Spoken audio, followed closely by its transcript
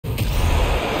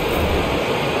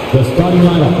The starting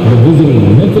lineup for the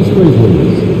visiting Memphis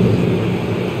Grizzlies.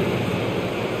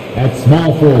 At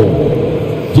small forward,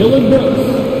 Dylan Brooks.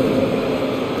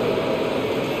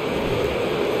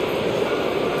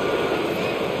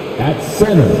 At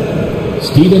center,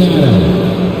 Steven Adams.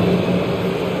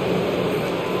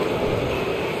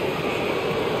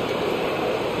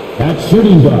 At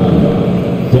shooting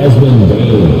guard, Desmond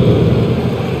Bain.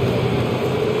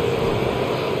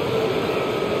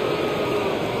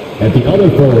 At the other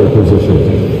forward position,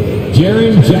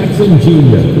 Jaren Jackson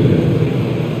Jr.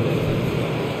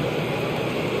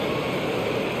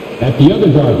 At the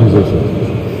other guard position,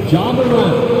 John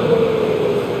Morant.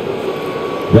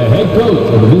 The head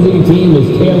coach of the visiting team is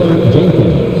Taylor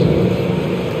Jenkins.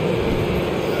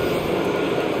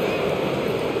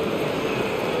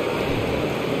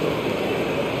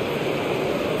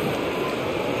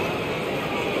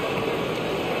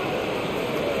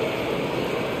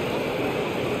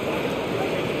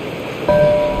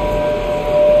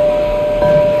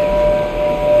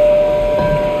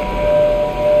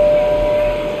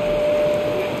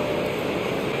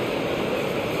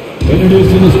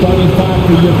 Introducing the starting five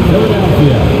for your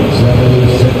Philadelphia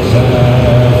 76ers.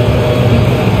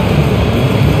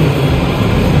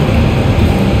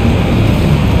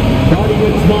 Starting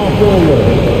at small forward,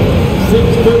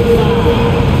 6'5",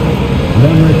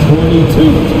 number 22,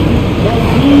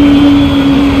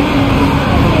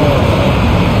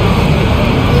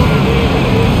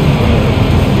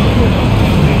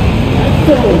 at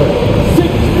forward,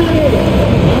 6'8",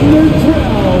 number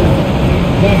 12,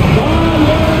 the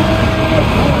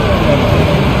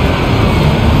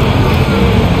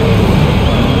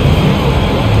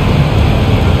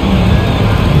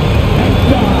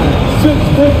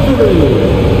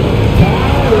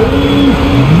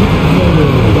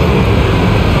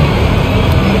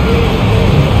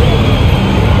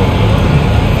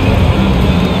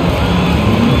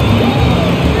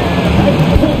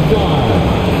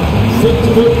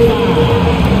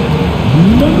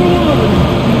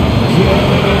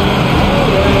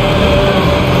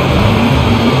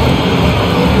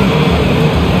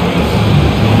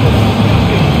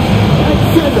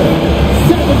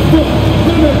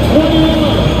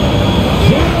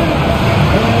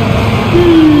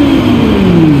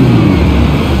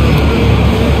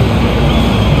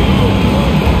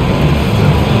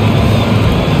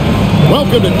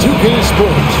Welcome to 2K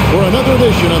Sports for another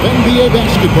edition of NBA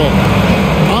Basketball.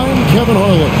 I'm Kevin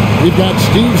Harlan. We've got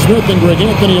Steve Smith and Greg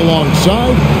Anthony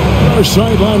alongside. Our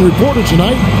sideline reporter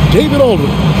tonight, David Aldridge.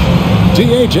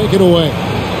 DA, take it away.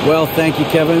 Well, thank you,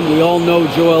 Kevin. We all know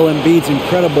Joel Embiid's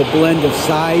incredible blend of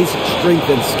size, strength,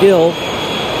 and skill.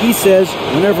 He says,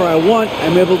 whenever I want,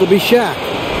 I'm able to be Shaq.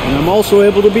 And I'm also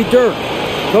able to be Dirk,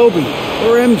 Kobe,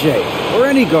 or MJ, or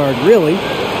any guard, really.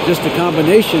 Just a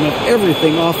combination of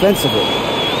everything offensively.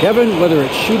 Kevin, whether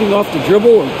it's shooting off the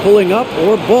dribble or pulling up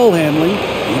or ball handling,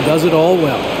 he does it all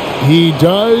well. He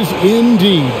does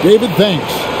indeed. David,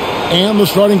 thanks. And the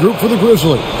starting group for the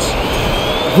Grizzlies.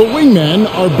 The wingmen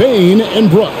are Bain and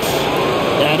Brooks.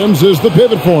 Adams is the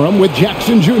pivot for him with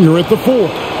Jackson Jr. at the 4.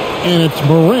 And it's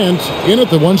Morant in at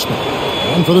the 1 spot.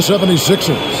 And for the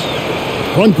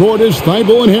 76ers, front court is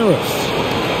Thibault and Harris.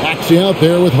 Axie out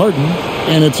there with Harden.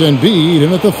 And it's Embiid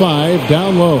in at the 5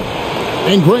 down low.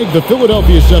 And Greg, the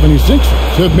Philadelphia 76ers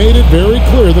have made it very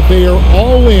clear that they are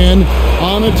all in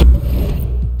on a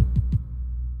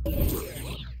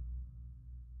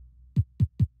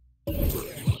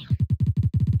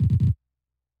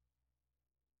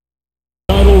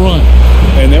title run.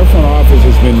 And their front office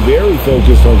has been very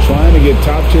focused on trying to get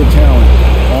top-tier talent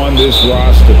on this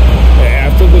roster.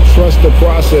 After the trust the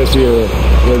process era,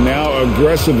 they're now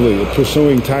aggressively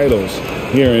pursuing titles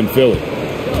here in Philly.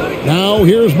 Now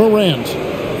here's Morant.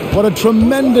 What a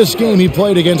tremendous game he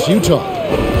played against Utah.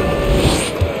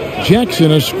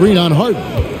 Jackson a screen on Harden.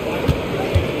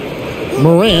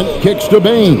 Morant kicks to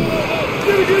Bain.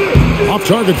 Off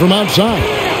target from outside.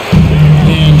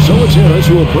 And so it's Harris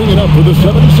who will bring it up for the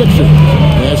 76ers.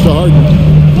 Pass to Harden.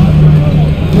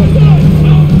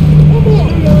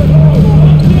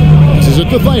 Passes it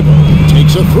to Thibault.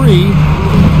 Takes a 3.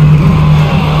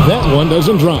 That one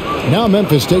doesn't drop. Now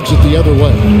Memphis takes it the other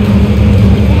way.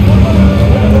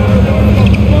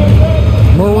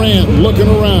 Morant looking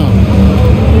around.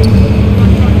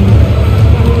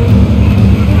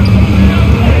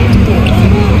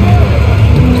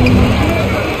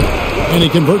 And he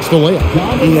converts the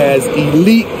layup. He has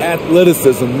elite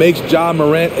athleticism, makes Ja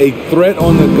Morant a threat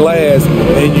on the glass,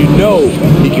 and you know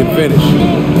he can finish.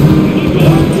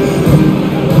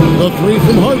 The 3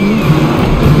 from Harden.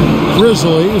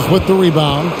 Grizzlies with the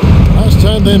rebound. Last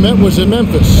time they met was in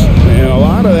Memphis. And a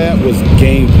lot of that was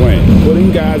game plan,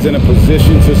 putting guys in a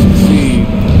position to succeed,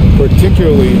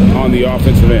 particularly on the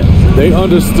offensive end. They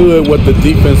understood what the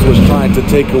defense was trying to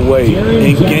take away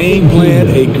and game plan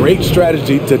a great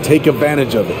strategy to take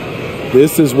advantage of it.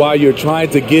 This is why you're trying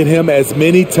to get him as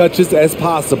many touches as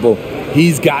possible.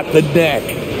 He's got the knack.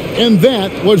 And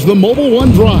that was the Mobile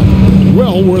One drive.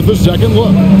 Well worth a second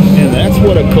look. And that's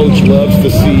what a coach loves to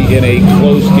see in a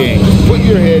close game. Put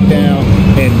your head down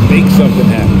and make something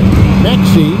happen.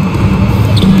 Maxey,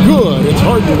 good. It's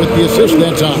Harden with the assist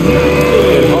that time.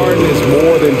 And Harden is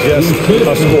more than just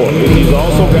a scorer. He's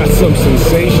also got some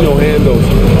sensational handles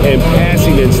and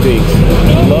passing instincts.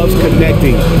 He loves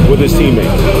connecting with his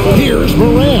teammates. Here's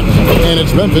Morant. And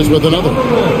it's Memphis with another.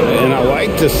 And I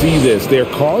like to see this. They're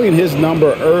calling his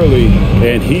number early,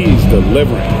 and he's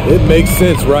delivering. It makes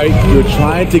sense, right? You're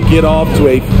trying to get off to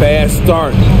a fast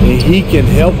start, and he can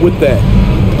help with that.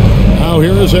 Now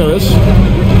here is Harris.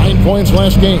 9 points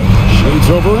last game. Shades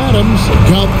over Adams.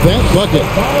 Count that bucket.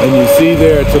 And you see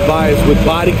there Tobias with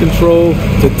body control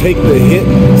to take the hit,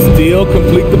 still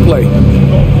complete the play.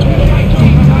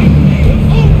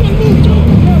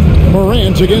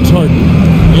 Morant against Harden.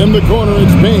 In the corner,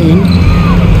 it's Bain.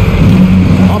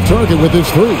 Off target with his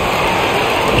three.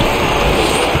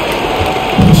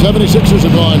 The 76ers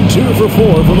have gone 2 for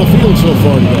 4 from the field so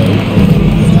far today.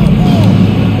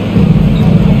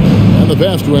 And the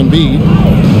pass to Embiid.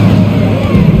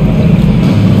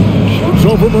 Shoots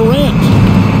over Morant.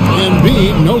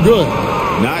 Embiid, no good.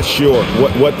 Not sure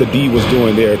what the D was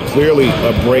doing there. Clearly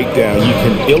a breakdown. You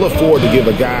can ill afford to give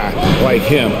a guy like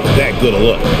him that good a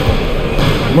look.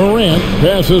 Morant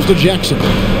passes to Jackson.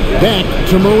 Back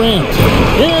to Morant.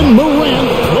 And Morant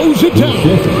throws it down.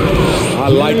 I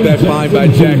like that find by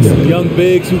Jackson. Young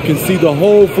bigs who can see the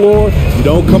whole floor. You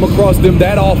don't come across them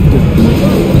that often.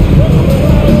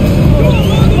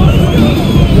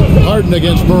 Harden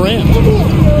against Morant.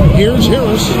 Here's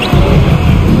Harris.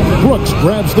 Brooks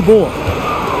grabs the board.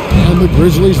 And the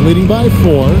Grizzlies leading by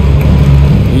 4.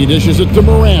 He dishes it to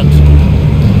Morant.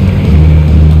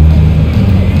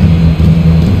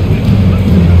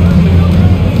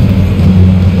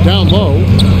 Down low.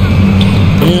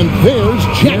 And there's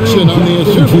Jackson on the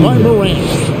assist by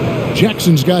Morant.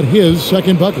 Jackson's got his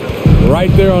second bucket. Right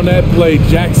there on that play,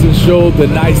 Jackson showed the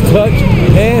nice touch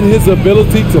and his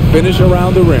ability to finish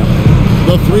around the rim.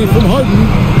 The three from Harden.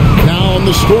 Now on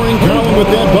the scoring column with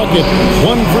that bucket.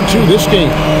 1 for 2 this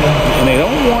game. And they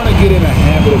don't want to get in a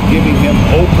habit of giving him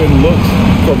open looks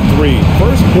from 3.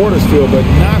 First quarter still, but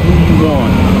not who you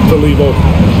want to leave open.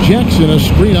 Jackson a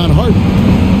screen on Harden.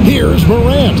 Here's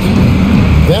Morant.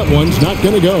 That one's not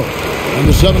going to go. And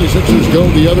the 76ers go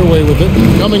the other way with it.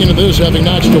 Coming into this, having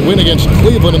notched a win against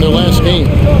Cleveland in their last game.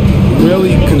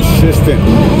 Really consistent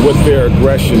with their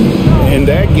aggression. In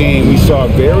that game, we saw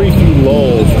very few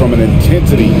lulls from an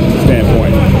intensity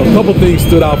standpoint. A couple things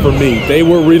stood out for me. They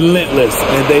were relentless,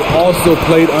 and they also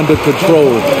played under control.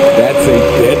 That's a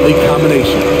deadly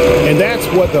combination. And that's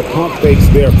what the pump fake's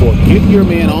there for. Get your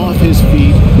man off his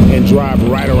feet and drive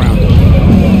right around him.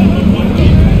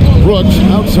 Brooks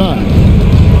outside.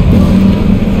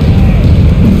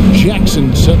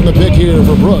 Jackson setting the pick here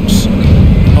for Brooks.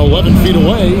 11 feet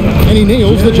away, and he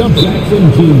nails the jumper.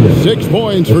 6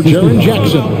 points for Jaren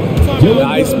Jackson.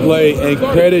 Nice play, and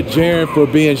credit Jaren for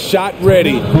being shot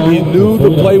ready. He knew the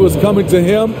play was coming to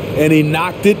him, and he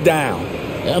knocked it down.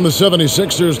 And the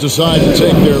 76ers decide to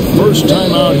take their first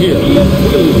time out here.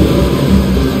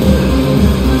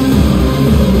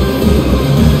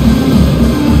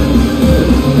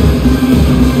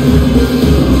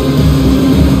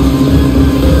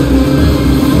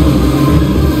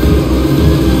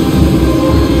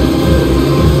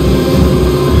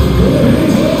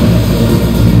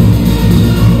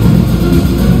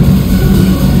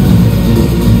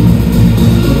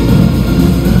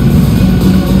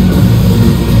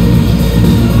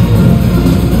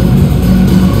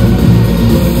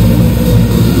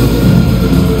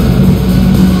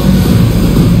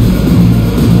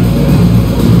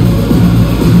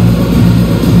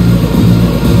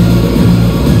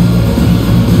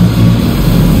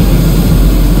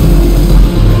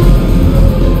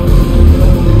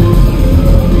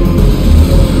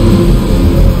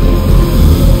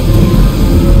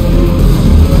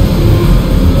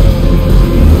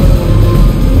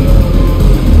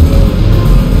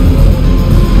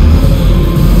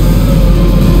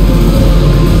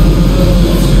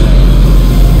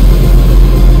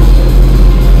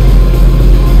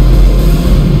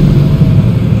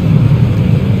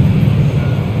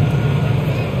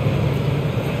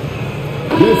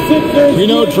 We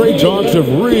know trade talks have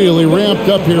really ramped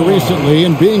up here recently,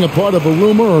 and being a part of a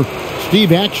rumor or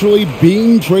Steve actually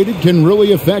being traded can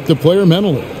really affect the player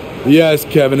mentally. Yes,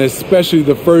 Kevin, especially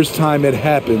the first time it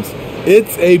happens.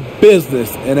 It's a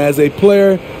business, and as a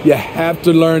player, you have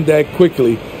to learn that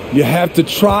quickly. You have to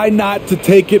try not to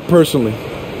take it personally.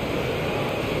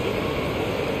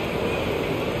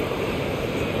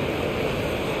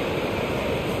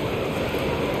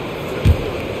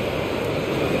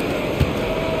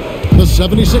 The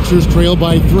 76ers trail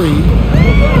by 3.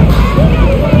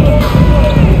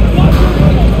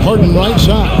 Harden right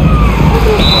side.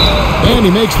 And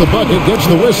he makes the bucket, gets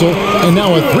the whistle, and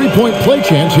now a three-point play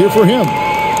chance here for him.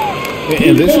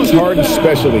 And this is Harden's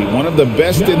specialty, one of the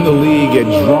best in the league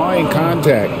at drawing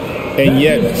contact, and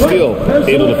yet still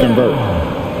able to convert.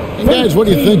 And guys, what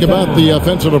do you think about the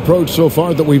offensive approach so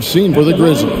far that we've seen for the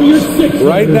Grizzlies?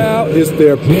 Right now, it's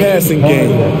their passing game,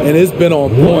 and it's been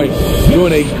on point,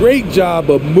 doing a great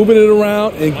job of moving it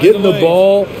around and getting the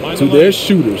ball to their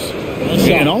shooters.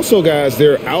 And also, guys,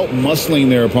 they're out-muscling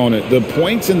their opponent. The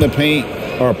points in the paint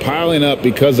are piling up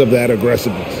because of that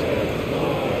aggressiveness.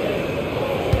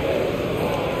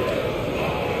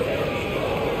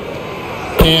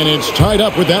 And it's tied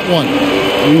up with that one.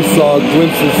 We saw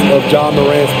glimpses of John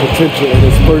Morant's potential in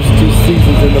his first 2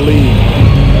 seasons in the league.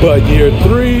 But year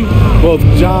 3, both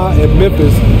John and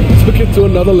Memphis took it to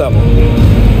another level.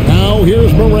 Now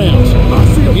here's Morant.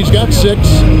 He's got 6.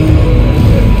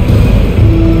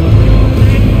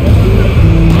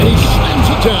 And he slams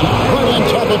it down right on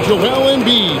top of Joel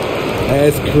Embiid.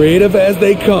 As creative as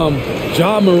they come,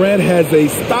 John Morant has a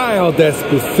style that's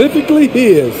specifically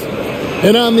his.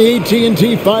 And on the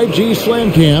AT&T 5G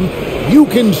Slam Cam, you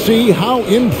can see how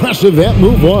impressive that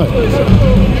move was.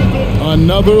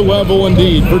 Another level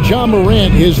indeed for John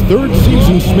Morant, his 3rd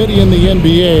season Smitty in the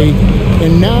NBA,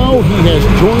 and now he has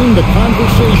joined the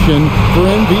conversation for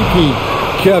MVP.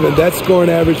 Kevin, that scoring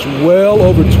average well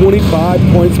over 25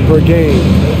 points per game.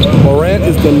 Morant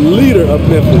is the leader of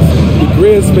Memphis. The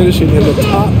Grizz finishing in the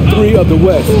top 3 of the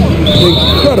West.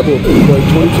 Incredible for a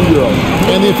 22-year-old.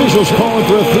 And the officials calling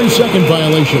for a 3-second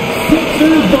violation.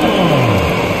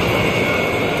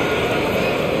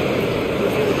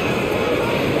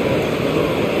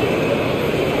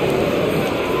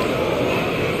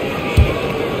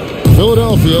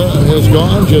 Philadelphia has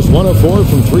gone just 1 of 4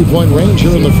 from three-point range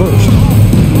here in the first.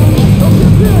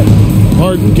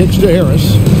 Harden kicks to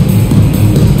Harris.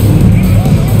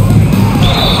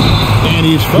 And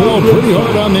he's fouled pretty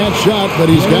hard on that shot, but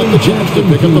he's got the chance to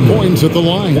pick up the points at the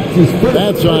line.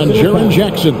 That's on Jaren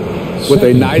Jackson. With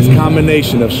a nice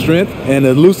combination of strength and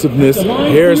elusiveness,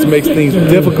 Harris makes things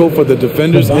difficult for the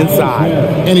defenders inside.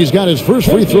 And he's got his first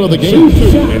free throw of the game.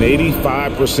 An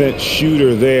 85%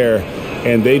 shooter there,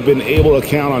 and they've been able to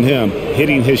count on him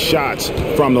hitting his shots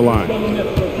from the line.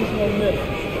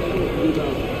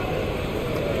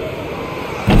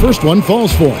 First one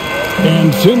falls for him.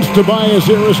 And since Tobias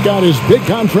Harris got his big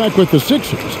contract with the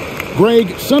Sixers,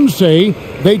 Greg, some say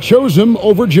they chose him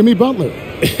over Jimmy Butler.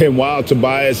 And while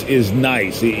Tobias is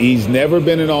nice, he's never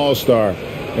been an all-star,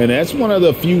 and that's one of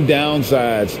the few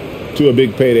downsides to a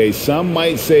big payday. Some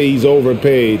might say he's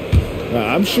overpaid.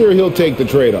 I'm sure he'll take the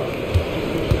trade-off.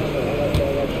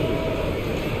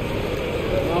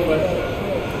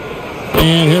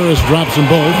 And Harris drops them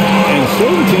both. And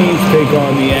certain teams take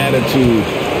on the attitude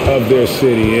of their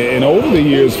city, and over the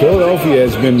years, Philadelphia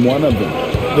has been one of them.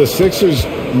 The Sixers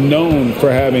known for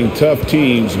having tough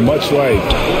teams, much like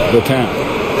the town.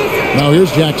 Now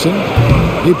here's Jackson.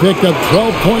 He picked up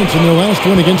 12 points in their last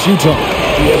win against Utah.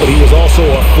 Yeah, but he was also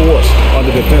a force on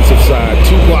the defensive side.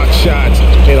 2 blocked shots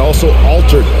and also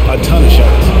altered a ton of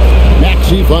shots.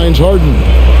 Maxey finds Harden.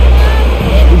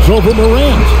 It's over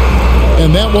Morant.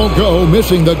 And that won't go,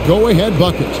 missing the go-ahead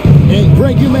bucket. And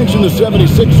Greg, you mentioned the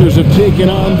 76ers have taken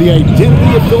on the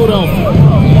identity of Philadelphia.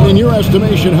 In your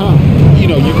estimation, how? You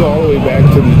know, you go all the way back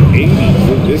to the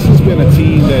 80s. This has been a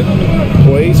team that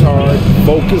plays hard,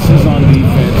 focuses on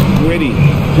defense, gritty,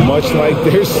 much like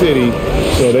their city.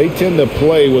 So they tend to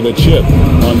play with a chip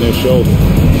on their shoulder.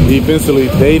 Defensively,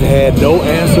 they've had no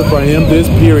answer for him this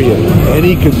period, and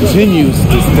he continues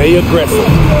to stay aggressive.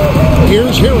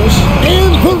 Here's Harris,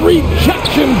 and the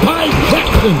rejection by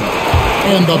Jackson.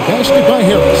 And the basket by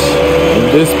Harris.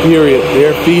 In this period,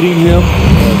 they're feeding him,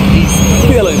 and he's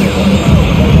feeling it.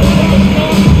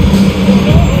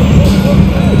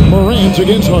 Morant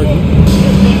against Harden.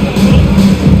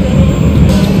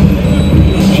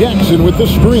 Jackson with the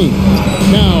screen.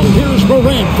 Now here's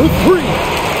Morant for 3.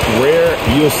 Rare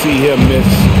you'll see him miss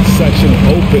such an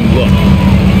open look.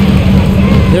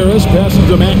 Harris passes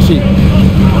to Maxey.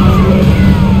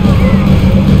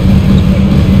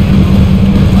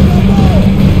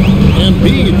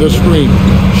 Embiid, the screen.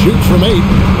 Shoots from 8.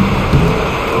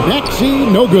 Maxey,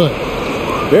 no good.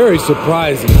 Very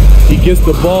surprising. He gets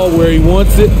the ball where he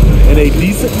wants it in a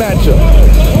decent matchup.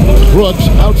 Brooks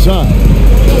outside.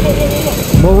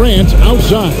 Morant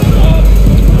outside.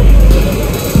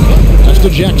 That's to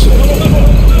Jackson.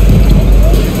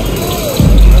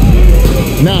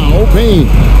 Now Payne.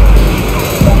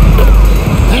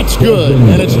 That's good,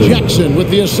 and it's Jackson with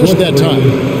the assist that time.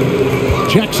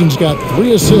 Jackson's got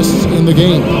 3 assists in the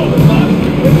game.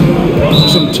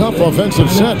 Some tough offensive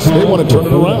sets. They want to turn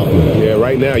it around. Yeah,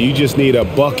 right now you just need a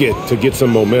bucket to get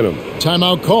some momentum.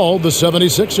 Timeout called the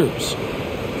 76ers.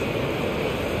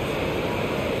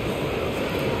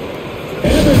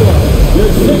 Everyone, your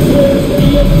Sixers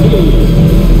ESP.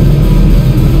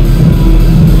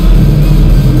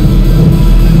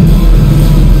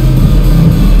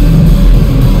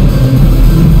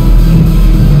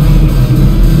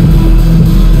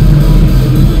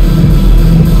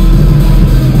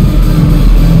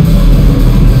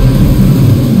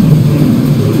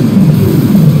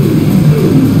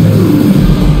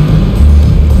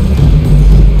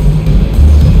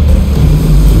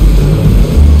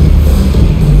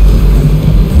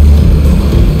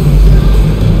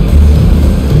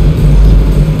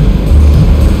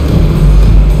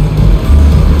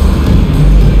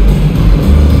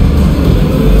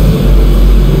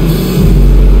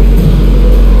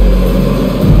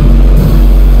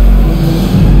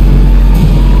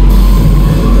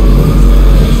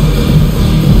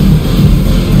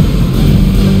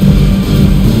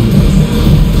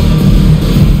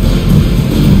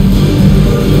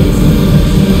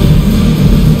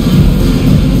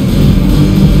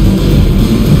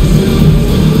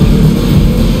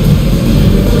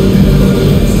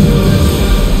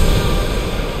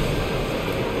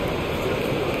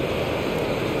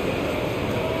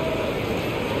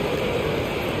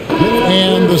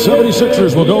 And the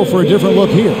 76ers will go for a different look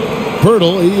here.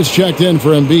 Pirtle, he's checked in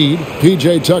for Embiid.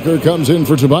 P.J. Tucker comes in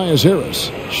for Tobias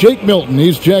Harris. Shake Milton,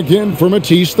 he's checked in for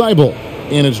Matisse Thybulle.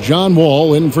 And it's John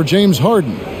Wall in for James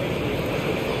Harden.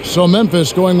 So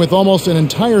Memphis going with almost an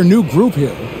entire new group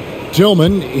here.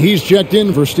 Tillman, he's checked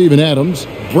in for Steven Adams.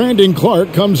 Brandon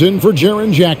Clark comes in for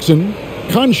Jaren Jackson.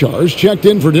 Konchar's checked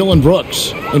in for Dylan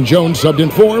Brooks. And Jones subbed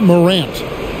in for Morant.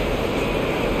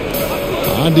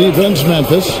 On defense,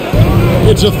 Memphis.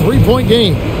 It's a three-point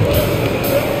game.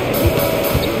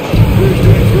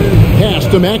 Pass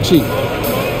to Maxey.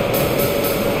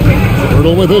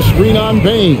 Pirtle with a screen on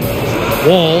Payne.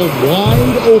 Wall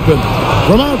wide open.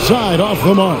 From outside, off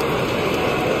the mark.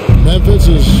 Memphis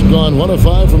has gone 1 of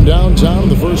 5 from downtown in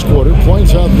the first quarter.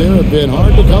 Points out there have been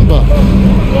hard to come by.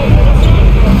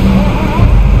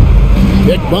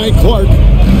 Picked by Clark.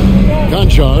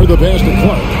 Konchar, the pass to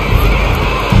Clark.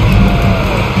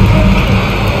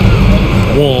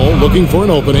 Wall looking for an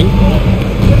opening.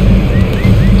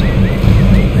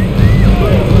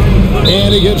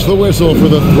 And he gets the whistle for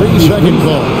the 3-second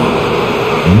call.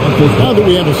 Now that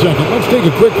we have a second, let's take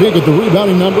a quick peek at the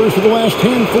rebounding numbers for the last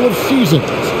handful of seasons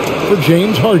for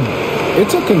James Harden.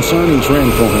 It's a concerning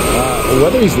trend for him.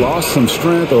 Whether he's lost some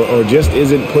strength or just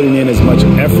isn't putting in as much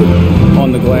effort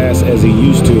on the glass as he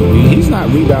used to, he's not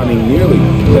rebounding nearly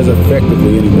as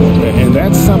effectively anymore. And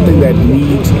that's something that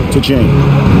needs to change.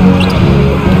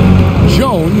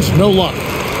 Jones, no luck.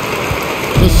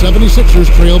 The 76ers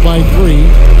trail by 3.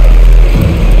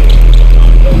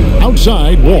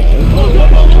 Outside, Wall.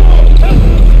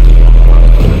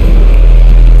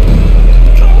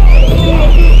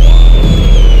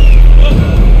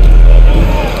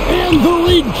 And the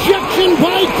rejection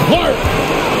by Clark.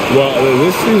 Well,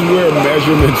 this is where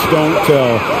measurements don't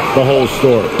tell the whole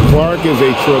story. Clark is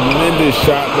a tremendous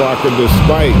shot blocker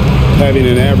despite having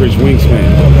an average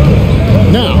wingspan.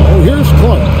 Now, here's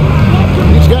Clark.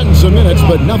 He's gotten some minutes,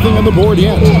 but nothing on the board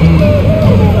yet.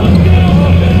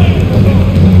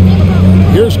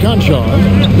 Here's Konchar,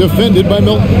 defended by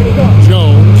Milton.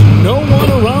 Jones, no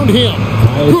one around him.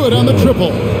 Good on the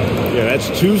triple. Yeah, that's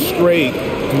 2 straight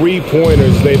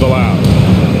three-pointers they've allowed.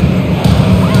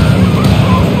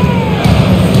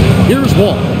 Here's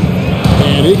Wall.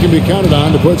 And he can be counted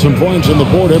on to put some points on the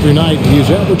board every night. He's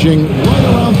averaging right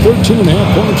around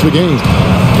 13.5 points a game.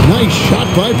 Nice shot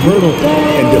by Pirtle.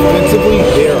 And defensively,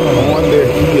 they're on their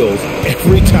heels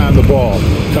every time the ball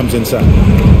comes inside.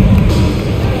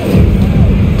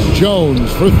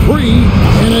 Jones for 3,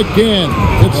 and again,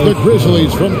 it's the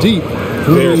Grizzlies from deep.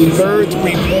 Their third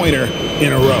three-pointer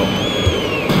in a row.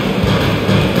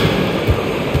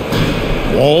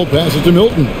 Wall passes to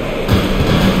Milton.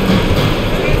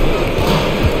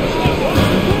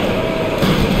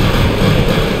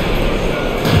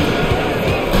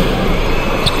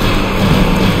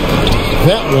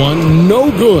 That one,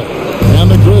 no good. And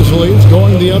the Grizzlies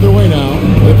going the other way now.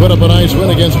 They put up a nice win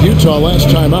against Utah last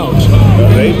time out.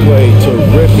 They played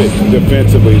terrific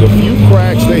defensively. The few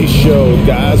cracks they showed,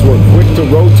 guys were quick to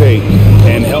rotate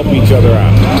and help each other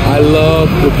out. I love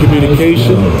the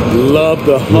communication, love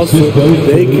the hustle.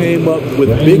 They came up with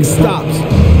big stops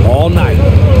all night.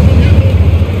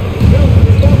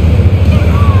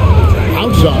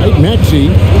 Outside, Maxey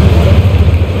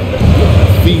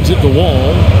feeds it to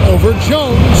Wall over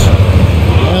Jones.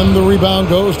 And the rebound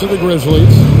goes to the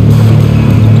Grizzlies.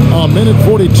 A minute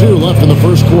 42 left in the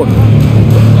first quarter.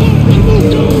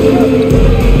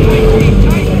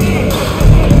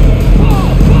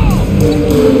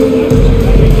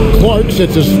 Clark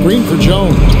sets a screen for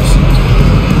Jones.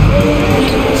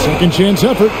 Second chance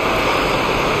effort.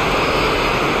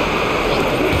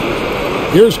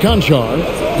 Here's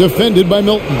Conchar, defended by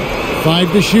Milton.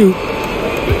 5 to shoot.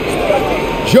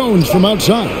 Jones from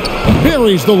outside.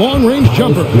 Buries the long-range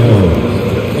jumper.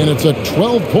 And it's a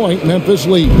 12-point Memphis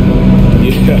lead.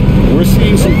 Yeah, we're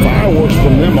seeing some fireworks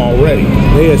from them already.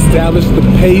 They established the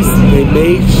pace. They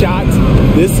made shots.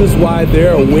 This is why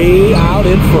they're way out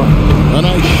in front. A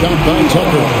nice shot by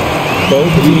Tucker.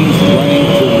 Both teams running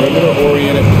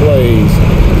perimeter-oriented plays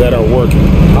that are working.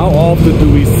 How often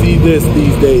do we see this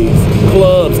these days?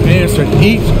 Clubs answering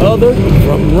each other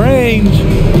from range.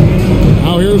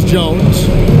 Now here's Jones.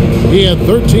 He had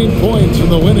 13 points in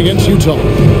the win against Utah.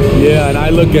 Yeah, and I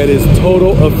look at his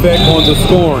total effect on the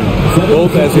scoring,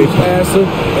 both as a passer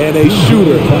and a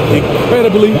shooter.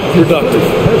 Incredibly productive.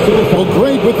 Well,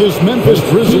 great with this Memphis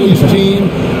Grizzlies team.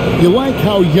 You like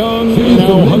how young and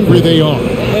how hungry they are.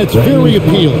 It's very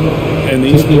appealing. And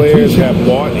these players have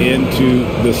bought into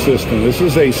the system. This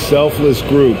is a selfless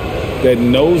group that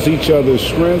knows each other's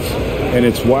strengths, and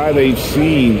it's why they've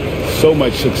seen so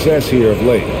much success here of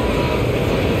late.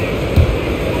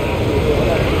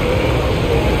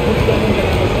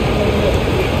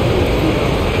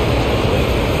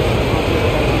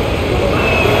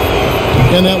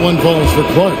 And that one falls for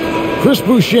Clark. Chris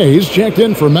Boucher's checked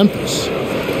in for Memphis.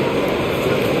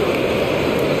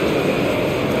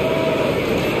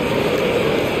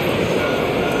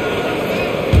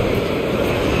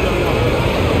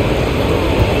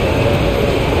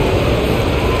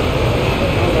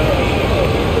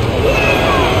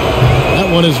 That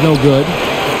one is no good.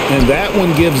 And that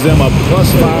one gives them a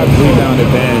 +5 rebound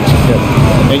advantage, Kevin.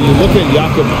 And you look at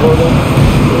Jakob Poeltl,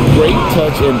 great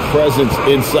touch and presence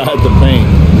inside the paint.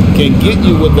 Can get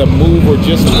you with a move or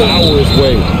just power his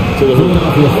way to the hoop.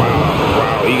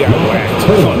 Wow, he got whacked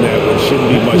on that one.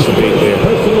 Shouldn't be much debate there.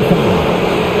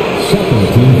 Second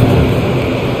team foul.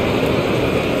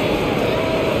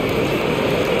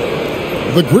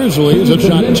 The Grizzlies have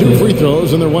shot 2 free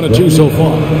throws, and they're 1 of 2 so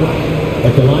far.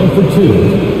 At the line for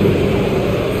 2.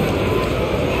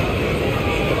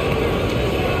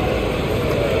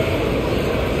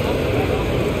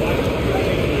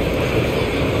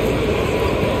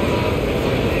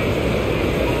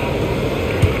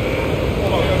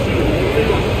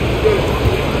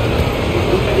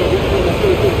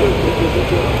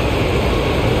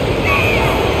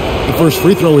 The first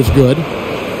free throw is good.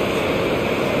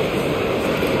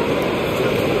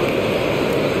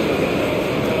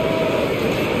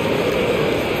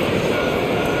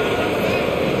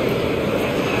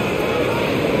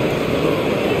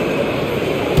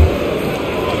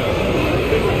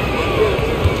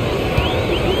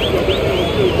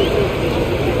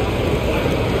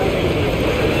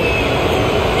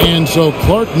 And so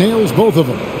Clark nails both of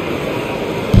them.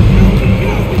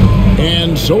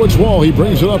 And so it's Wall. He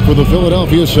brings it up for the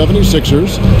Philadelphia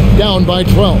 76ers, down by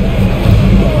 12.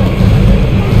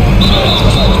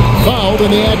 Fouled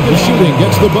in the act of shooting.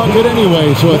 Gets the bucket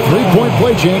anyway, so a 3-point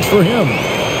play chance for him.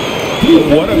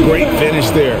 What a great finish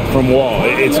there from Wall.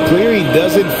 It's clear he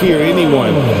doesn't fear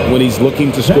anyone when he's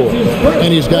looking to score.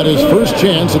 And he's got his first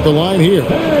chance at the line here.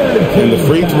 And the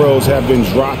free throws have been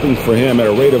dropping for him at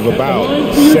a rate of about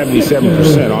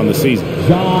 77% on the season.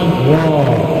 John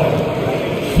Wall.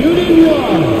 Shooting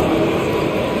one.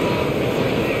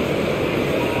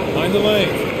 Mind the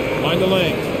lane. Mind the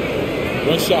lane.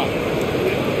 One shot.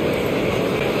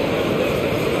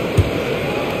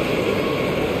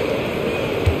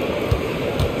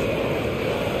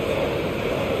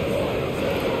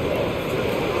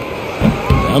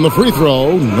 And the free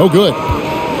throw, no good.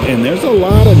 And there's a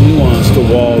lot of nuance to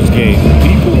Wall's game.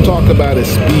 People talk about his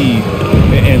speed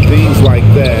and things like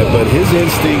that, but his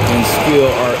instinct and skill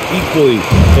are equally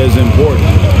as important,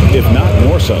 if not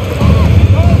more so.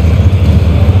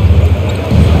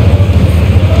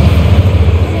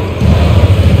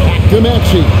 Back to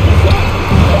Maxey.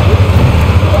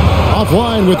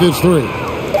 offline with his three.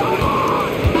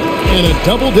 And a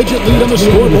double-digit lead on the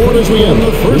scoreboard as we end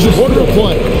the first quarter of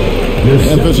play.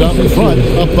 Memphis out in front,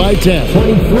 up by 10.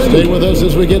 Stay with us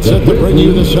as we get set to bring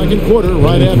you the second quarter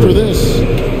right after this.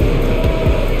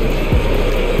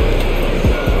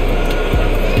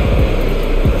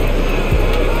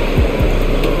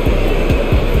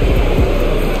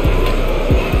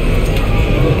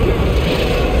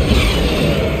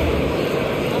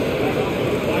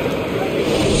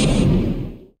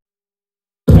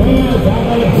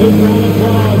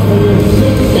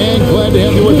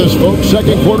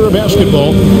 Second quarter of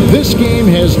basketball. This game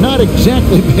has not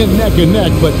exactly been neck and neck,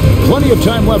 but plenty of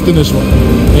time left in this one.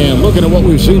 And looking at what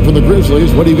we've seen from the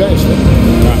Grizzlies, what do you guys think?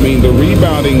 I mean, the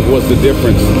rebounding was the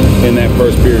difference in that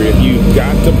first period. You've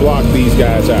got to block these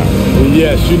guys out. Well,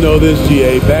 yes, you know this,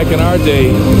 GA. Back in our day,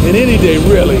 and any day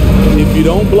really, if you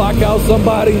don't block out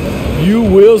somebody, you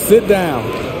will sit down.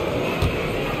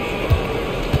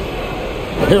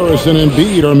 Harrison and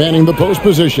Embiid are manning the post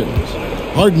positions.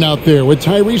 Harden out there with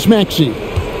Tyrese Maxey.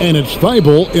 And it's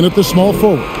Thibault in at the small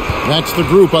forward. That's the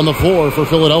group on the floor for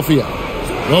Philadelphia.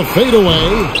 The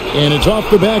fadeaway, and it's off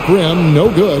the back rim. No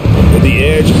good. The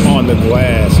edge on the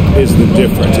glass is the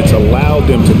difference. It's allowed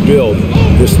them to build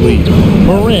this lead.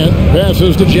 Morant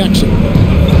passes to Jackson.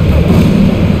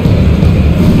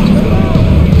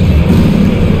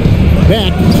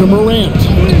 Back to Morant.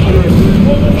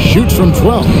 Shoots from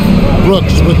 12.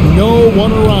 Brooks with no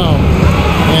one around.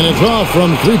 And it's off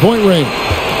from three-point range.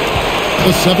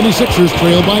 The 76ers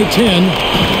trail by 10.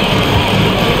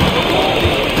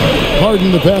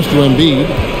 Harden the pass to Embiid.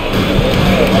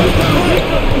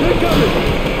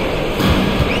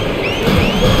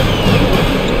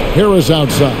 Harris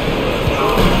outside.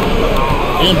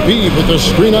 Embiid with the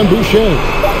screen on Boucher.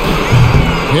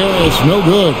 Harris no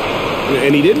good.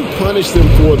 And he didn't punish them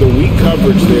for the weak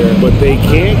coverage there, but they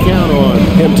can't count on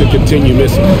him to continue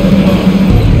missing.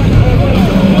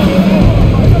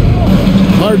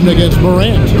 Harden against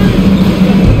Morant.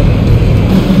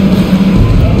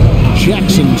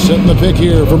 Jackson setting the pick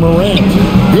here for Morant.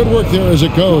 Good work there as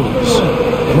it goes.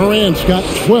 Morant's got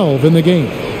 12 in the game.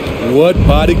 What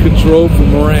body control from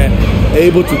Morant.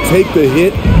 Able to take the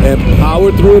hit and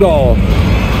power through it all.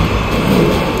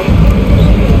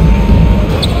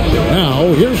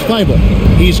 Now, here's Thibault.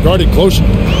 He's guarded closely.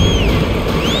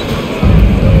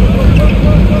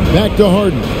 Back to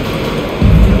Harden.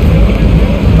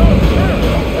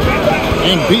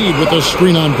 Embiid with the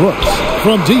screen on Brooks.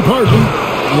 From deep Harden,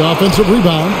 the offensive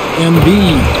rebound.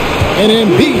 Embiid. And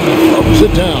Embiid throws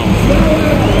it down.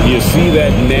 You see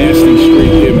that nasty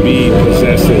streak Embiid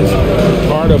possesses.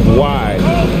 Part of why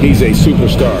he's a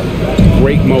superstar.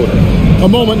 Great motor. A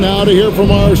moment now to hear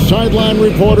from our sideline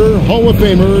reporter, Hall of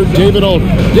Famer David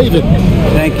Aldridge. David.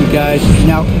 Thank you, guys.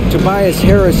 Now, Tobias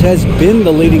Harris has been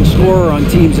the leading scorer on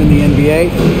teams in the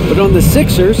NBA, but on the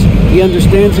Sixers, he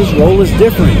understands his role is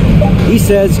different. He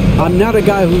says, I'm not a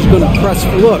guy who's going to press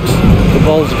for looks. The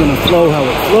ball's going to flow how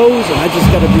it flows, and I just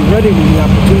got to be ready when the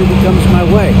opportunity comes my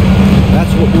way.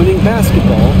 That's what winning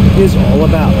basketball is all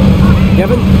about.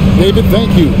 Kevin? David,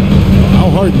 thank you. Now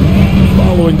Harden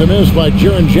following the miss by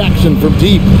Jaren Jackson from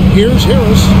deep. Here's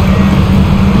Harris.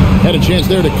 Had a chance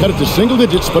there to cut it to single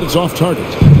digits, but it's off target.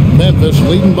 Memphis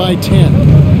leading by 10.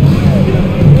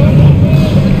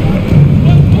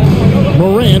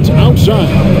 Morant outside.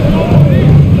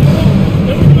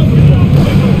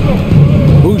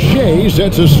 Boucher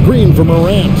sets a screen for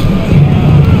Morant.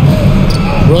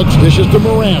 Brooks dishes to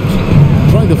Morant.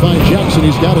 Trying to find Jackson.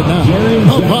 He's got it now.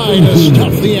 Up high to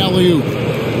stuff the alley-oop.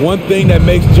 One thing that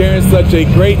makes Jaren such a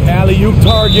great alley-oop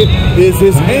target is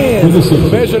his hands,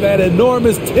 measured at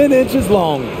enormous 10 inches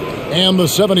long. And the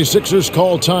 76ers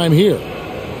call time here.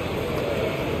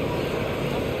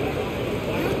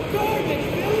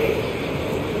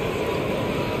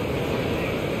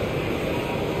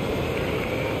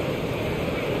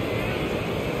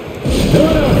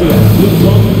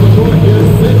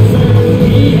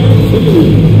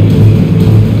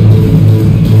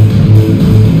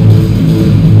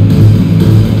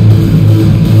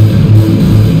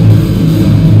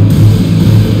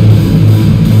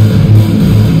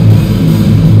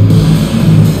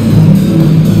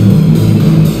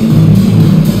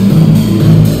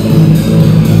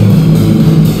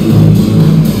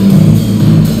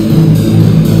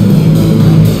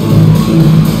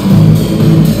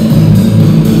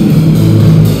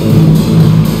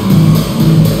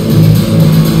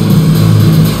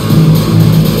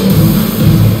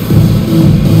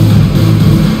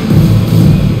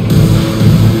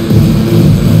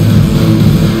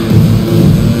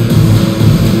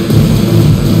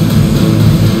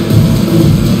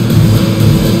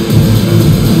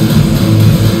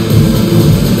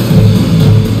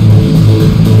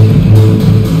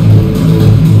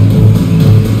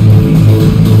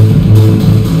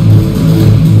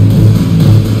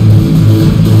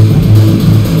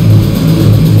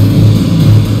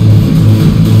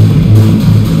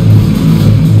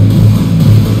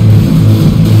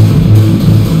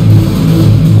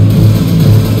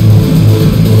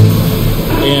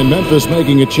 Memphis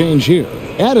making a change here.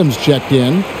 Adams checked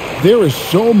in. There is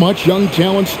so much young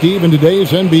talent, Steve, in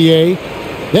today's NBA.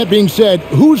 That being said,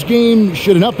 whose game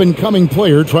should an up-and-coming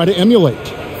player try to emulate?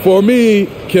 For me,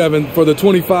 Kevin, for the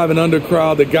 25 and under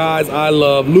crowd, the guys I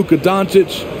love, Luka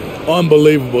Doncic,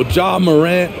 unbelievable. Ja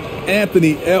Morant,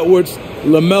 Anthony Edwards,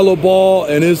 LaMelo Ball,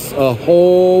 and it's a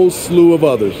whole slew of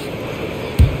others.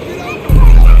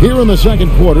 Here in the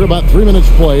second quarter, about 3 minutes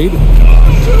played.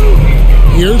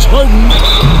 Here's Harden.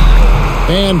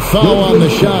 And foul on the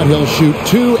shot. He'll shoot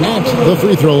 2 at the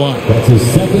free throw line. That's his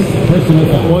second personal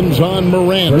foul. One's on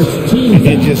Morant.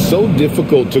 It's just so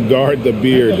difficult to guard the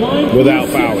beard without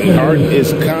fouling. Harden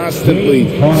is constantly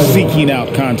seeking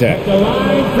out contact. The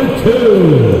line for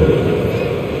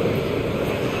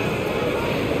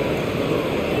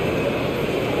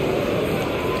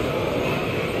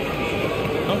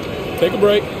 2. Take a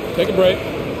break. Take a break.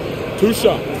 2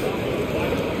 shots.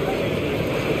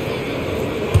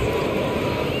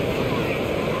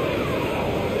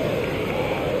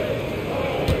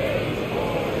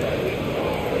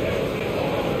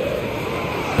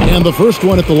 And the first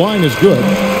one at the line is good.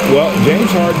 Well, James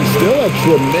Harden still a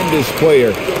tremendous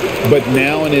player, but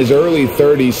now in his early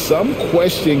 30s, some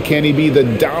question, can he be the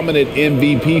dominant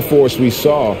MVP force we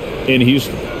saw in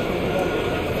Houston? You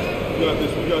got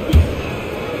this. You got this.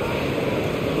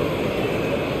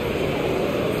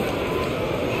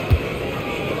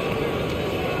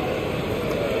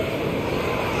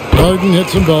 Harden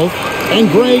hits them both. And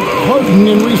Greg, Harden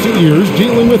in recent years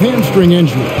dealing with hamstring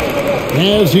injury.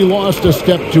 Has he lost a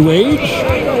step to age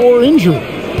or injury?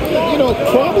 You know,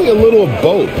 probably a little of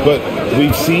both, but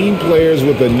we've seen players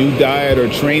with a new diet or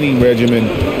training regimen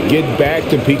get back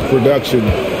to peak production.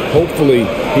 Hopefully,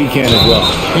 he can as well.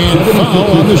 And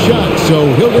foul on the shot,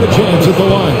 so he'll get a chance at the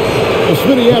line. Well,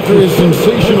 Smitty, after his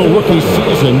sensational rookie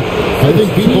season, I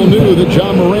think people knew that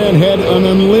Ja Morant had an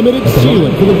unlimited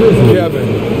ceiling.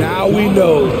 Kevin, now we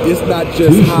know it's not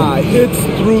just high, it's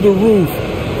through the roof.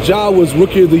 Ja was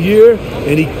Rookie of the Year,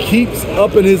 and he keeps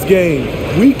upping his game.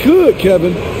 We could,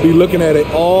 Kevin, be looking at an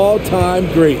all-time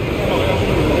great.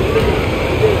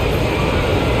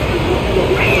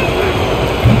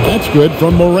 That's good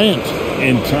from Morant.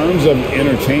 In terms of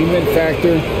entertainment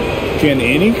factor, can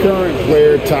any current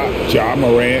player top Ja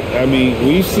Morant? I mean,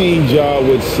 we've seen Ja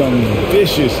with some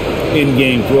vicious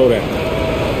in-game throwdown.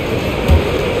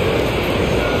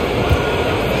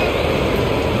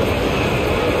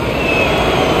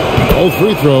 Both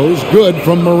free throws good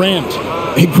from Morant.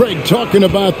 Hey, Greg, talking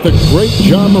about the great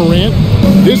Ja Morant,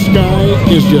 this guy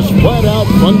is just flat out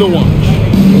fun to watch.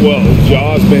 Well,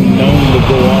 Ja's been known to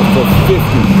go off for 50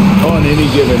 on any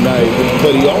given night,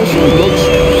 but he also looks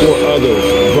for others,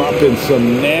 dropping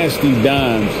some nasty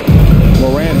dimes.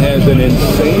 Morant has an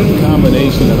insane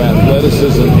combination of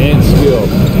athleticism and skill.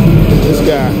 This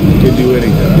guy can do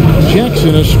anything.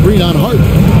 Jackson a screen on Harden.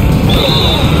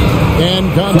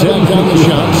 And contact on the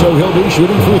shot, so he'll be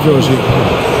shooting free throws here.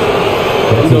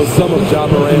 You know, some of Ja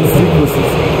Morant's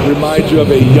sequences remind you of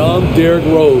a young Derrick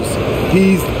Rose.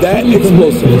 He's that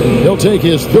explosive. He'll take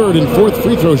his third and fourth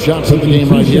free throw shots of the game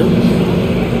right here.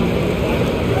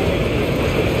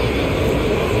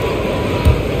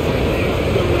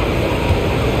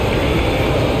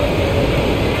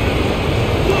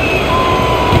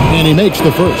 And he makes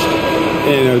the first.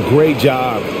 And a great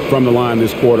job from the line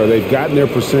this quarter. They've gotten their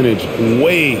percentage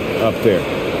way up there.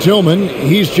 Tillman,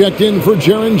 he's checked in for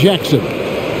Jaren Jackson.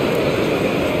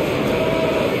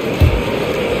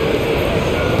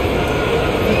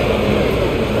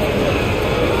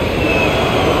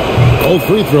 Both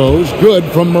free throws good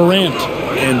from Morant.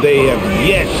 And they have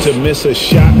yet to miss a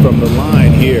shot from the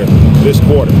line here this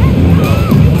quarter.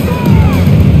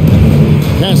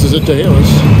 Passes it to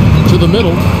Harris. To the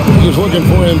middle. He's looking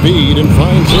for Embiid and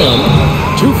finds him.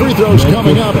 2 free throws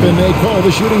coming up, and they call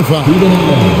the shooting foul.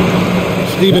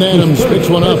 Steven Adams picks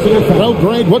one up. Well,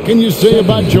 Greg, what can you say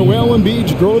about Joel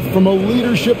Embiid's growth from a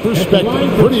leadership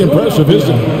perspective? Pretty impressive,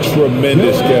 isn't it?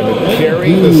 Tremendous, Kevin.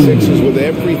 Carrying the Sixers with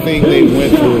everything they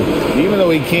went through. Even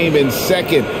though he came in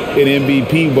second in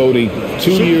MVP voting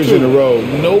 2 years in a row,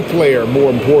 no player more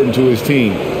important to his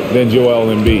team than Joel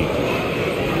Embiid.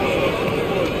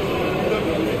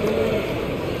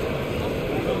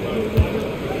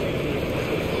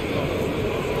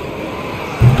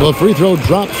 The free throw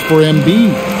drops for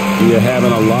Embiid. You're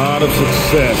having a lot of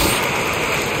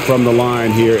success from the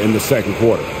line here in the second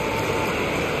quarter.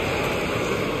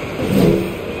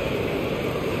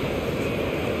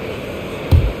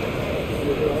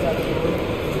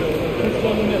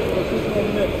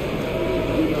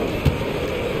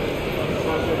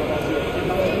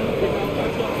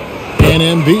 And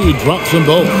Embiid drops them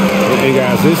both. And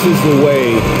guys, this is the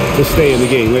way to stay in the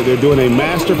game. They're doing a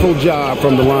masterful job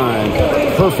from the line.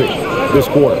 Perfect this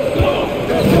quarter.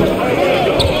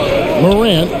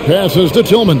 Morant passes to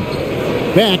Tillman.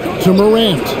 Back to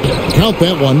Morant. Count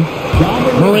that one.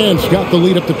 Morant's got the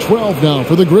lead up to 12 now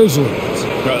for the Grizzlies.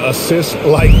 Assists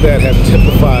like that have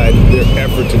typified their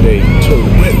effort today.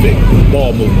 Terrific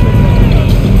ball movement.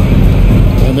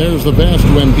 And there's the pass to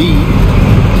Embiid.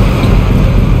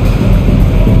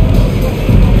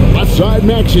 Left side,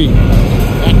 Maxey.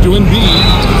 Back to Embiid.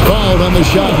 Fouled on the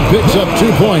shot and picks up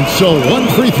 2 points. So one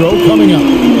free throw coming up.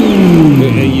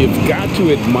 And you've got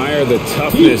to admire the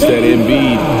toughness that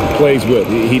Embiid plays with.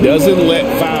 He doesn't let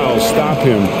fouls stop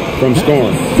him from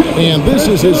scoring. And this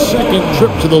is his second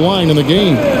trip to the line in the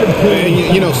game.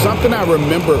 And you know, something I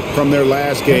remember from their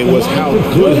last game was how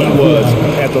good he was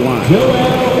at the line.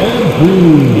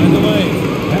 Find the lane.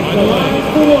 Find the lane.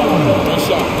 Good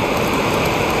shot.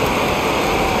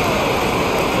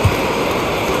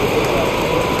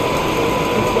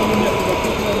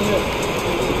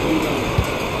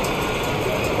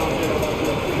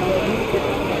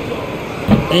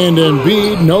 And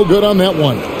Embiid, no good on that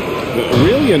one.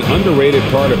 Really an underrated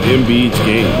part of Embiid's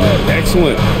game.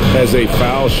 Excellent as a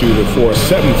foul shooter for a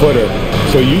 7-footer,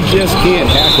 so you just can't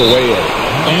hack away at it.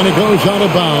 And it goes out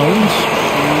of bounds.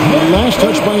 The last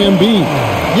touch by Embiid.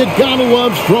 You gotta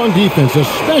love strong defense,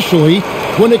 especially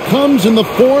when it comes in the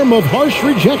form of harsh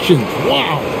rejections.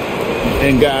 Wow.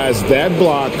 And guys, that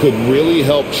block could really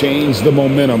help change the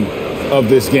momentum of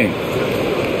this game.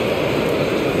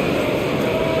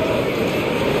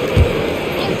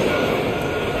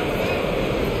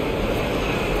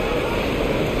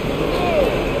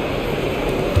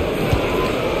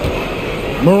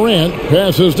 Morant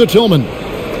passes to Tillman.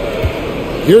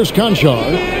 Here's Conchar.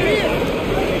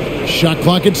 Shot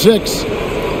clock at 6.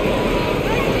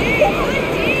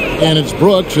 And it's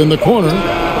Brooks in the corner.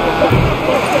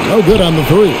 No good on the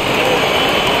 3.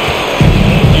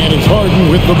 And it's Harden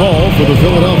with the ball for the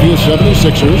Philadelphia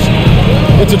 76ers.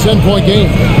 It's a 10-point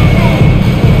game.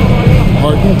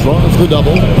 Harden draws the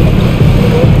double.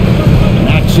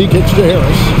 Maxey kicks to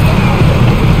Harris.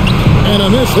 And a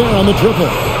miss there on the triple.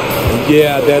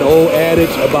 Yeah, that old adage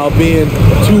about being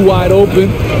too wide open,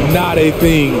 not a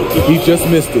thing. He just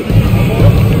missed it.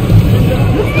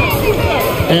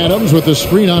 Adams with the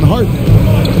screen on Harden.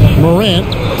 Morant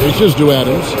reaches to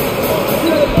Adams.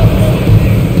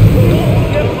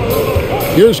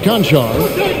 Here's Conchar.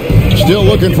 Still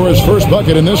looking for his first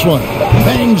bucket in this one.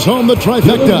 Bangs home the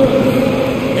trifecta.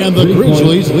 And the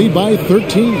Grizzlies lead by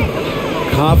 13.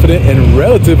 Confident and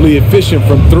relatively efficient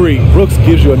from 3. Brooks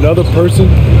gives you another person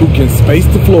who can space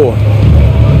the floor.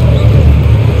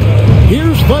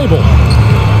 Here's Thibault.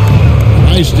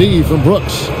 Nice D from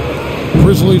Brooks.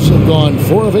 Grizzlies have gone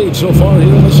 4 of 8 so far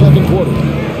here in the second quarter.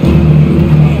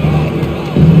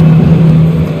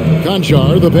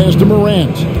 Conchar, the pass to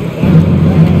Morant.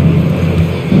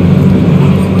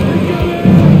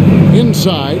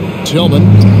 Inside, Tillman.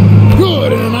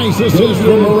 Good, and a nice assist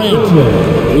from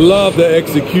Morant. Love the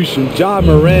execution. John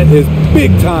Morant is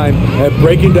big time at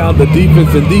breaking down the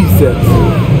defense in these sets.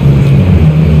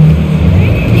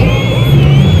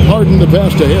 Harden the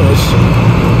pass to Harris.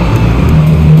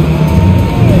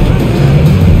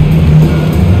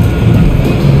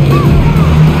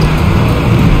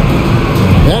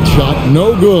 That shot,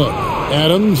 no good.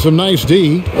 Adams, some nice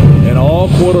D. And all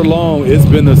quarter long, it's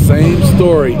been the same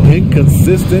story.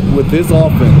 Inconsistent with his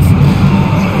offense.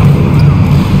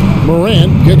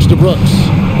 Morant kicks to Brooks.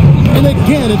 And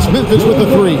again, it's Memphis with the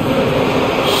 3.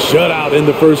 Shutout in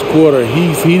the first quarter.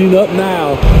 He's heating up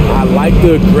now. I like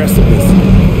the aggressiveness.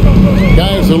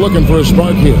 Guys are looking for a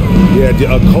spark here.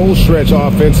 Yeah, a cold stretch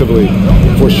offensively,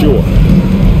 for sure.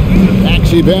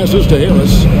 Maxey passes to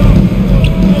Harris.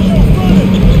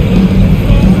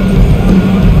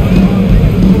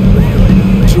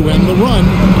 To end the run,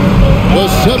 the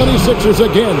 76ers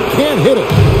again can't hit it.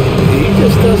 He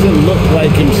just doesn't look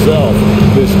like himself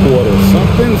this quarter.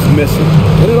 Something's missing.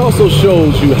 And it also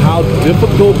shows you how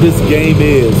difficult this game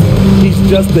is. He's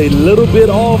just a little bit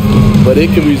off, but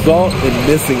it can result in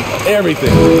missing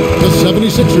everything. The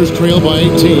 76ers trail by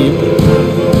 18.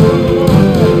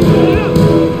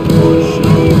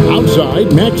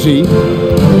 Outside, Maxey.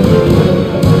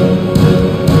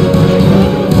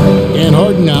 And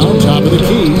Harden now, top of the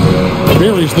key.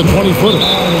 Buries the 20-footer.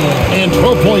 And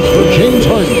 12 points for James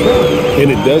Harden.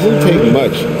 And it doesn't take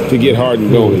much to get Harden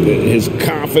going. His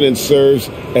confidence serves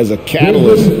as a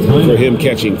catalyst for him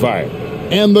catching fire.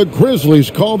 And the Grizzlies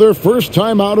call their first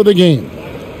time out of the game.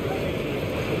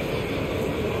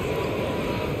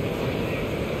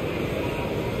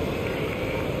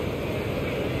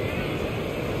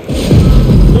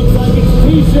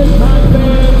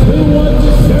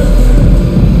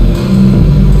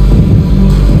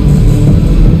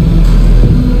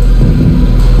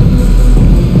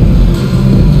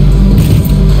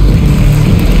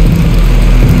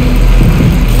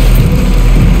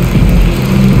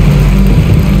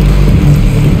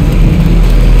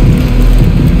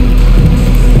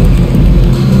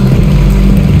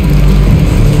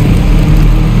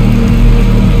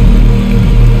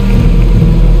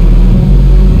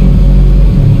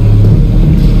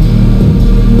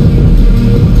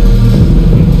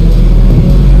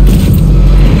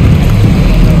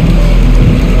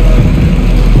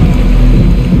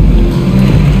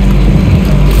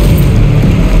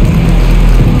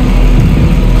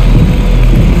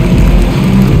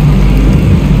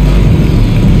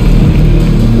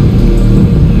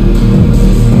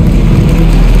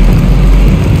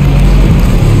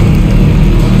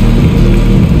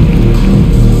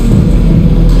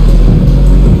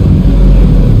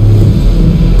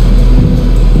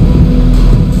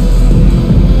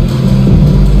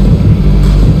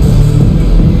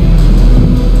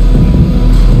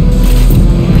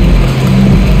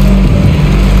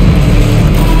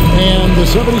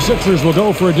 76ers will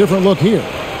go for a different look here.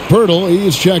 Pirtle,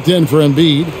 he's checked in for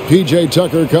Embiid. P.J.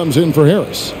 Tucker comes in for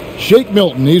Harris. Shake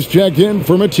Milton, he's checked in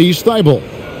for Matisse Thybulle.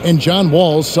 And John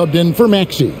Wall subbed in for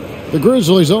Maxey. The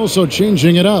Grizzlies also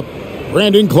changing it up.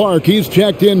 Brandon Clark, he's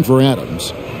checked in for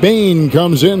Adams. Bain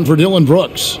comes in for Dylan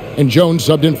Brooks. And Jones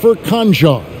subbed in for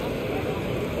Conjar.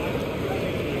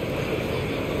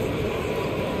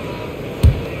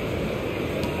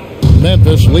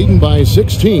 Memphis leading by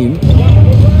 16.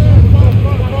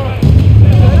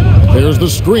 There's the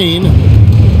screen.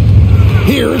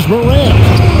 Here's Morant.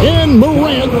 And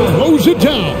Morant throws it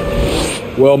down.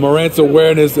 Well, Morant's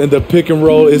awareness in the pick and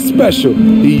roll is special.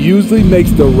 He usually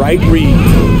makes the right read.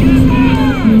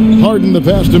 Harden the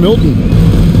pass to Milton.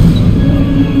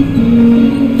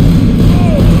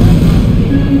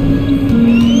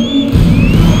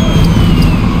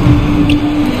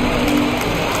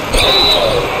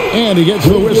 And he gets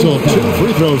the whistle. 2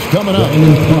 free throws coming up.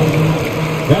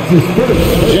 That's his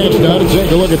first. Chance now to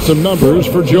take a look at some numbers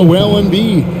for Joel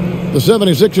Embiid. The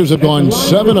 76ers have gone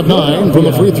 7 of 9 from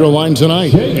the free throw line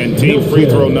tonight. And team free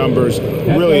throw numbers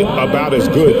really about as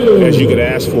good as you could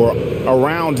ask for.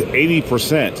 Around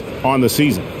 80% on the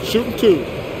season. Shooting 2.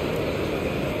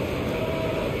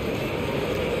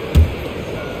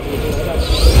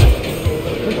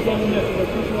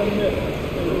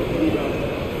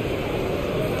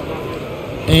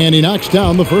 And he knocks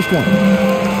down the first one.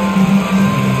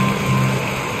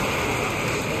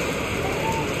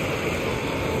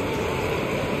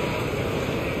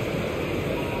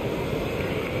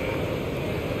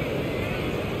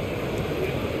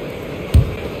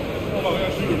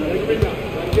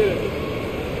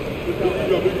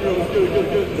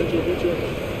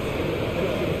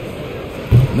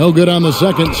 No good on the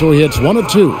second, so he hits 1 of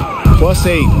 2.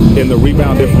 +8 in the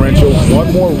rebound differential.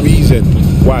 One more reason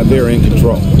why they're in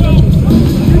control.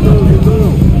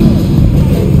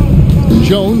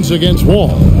 Jones against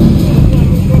Wall.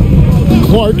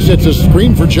 Clark sets a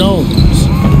screen for Jones.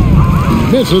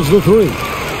 Misses the 3.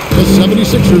 The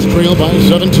 76ers trail by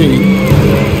 17.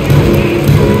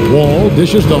 Wall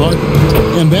dishes to Harden.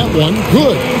 And that one,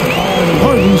 good.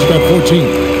 Harden's got 14.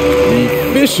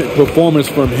 Efficient performance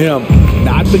from him.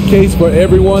 Not the case for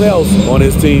everyone else on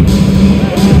his team.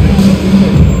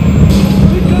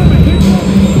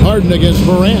 Harden against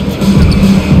Morant.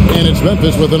 And it's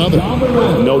Memphis with another.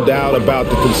 No doubt about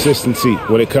the consistency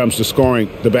when it comes to scoring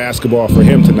the basketball for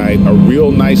him tonight. A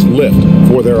real nice lift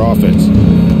for their offense.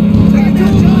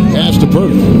 Pass to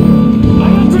Pirtle.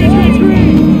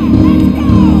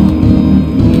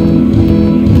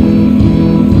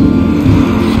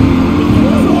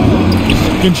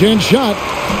 Second chance shot.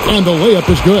 And the layup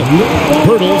is good.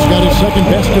 Pirtle's got his second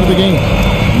basket of the game.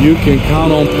 You can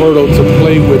count on Pirtle to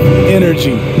play with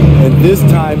energy. And this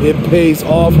time it pays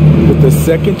off with the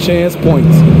second chance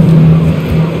points.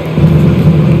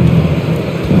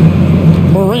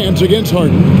 Morant against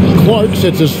Harden. Clark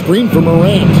sets a screen for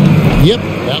Morant. Yep,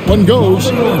 that one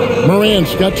goes.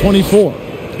 Morant's got 24.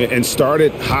 And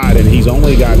started hot, and he's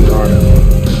only gotten harder.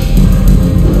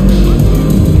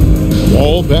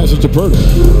 Wall passes to Pirtle.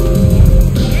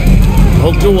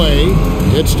 Poked away.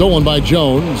 It's stolen by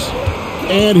Jones.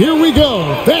 And here we go.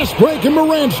 Fast break, and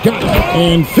Morant's got it.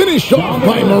 And finished off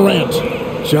by Morant.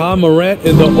 John Morant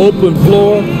in the open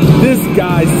floor. This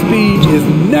guy's speed is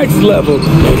next level,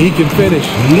 and he can finish.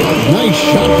 Nice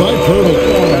shot by Pirtle.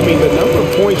 I mean, the number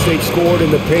of points they've scored in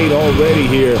the paint already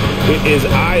here is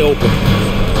eye-opening.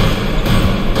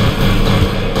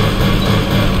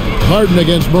 Harden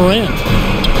against Morant.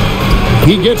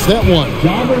 He gets that one.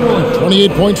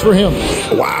 28 points for him.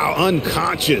 Wow,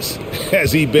 unconscious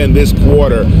has he been this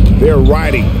quarter. They're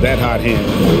riding that hot hand.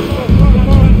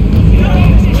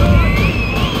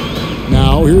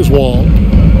 Now here's Wall.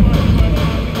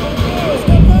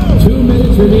 2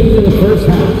 minutes remaining in the first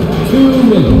half. 2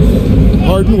 minutes.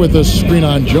 Harden with a screen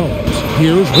on Jones.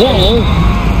 Here's Wall.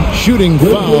 Shooting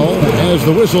foul as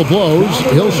the whistle blows.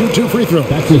 He'll shoot 2 free throws.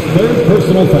 That's his third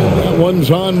personal foul. That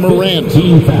one's on Morant.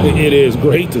 Team foul. It is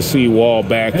great to see Wall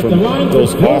back from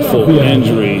those awful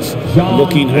injuries,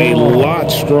 looking a lot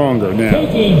stronger now.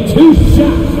 Taking 2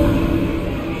 shots.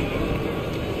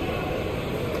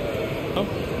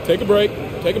 Take a break.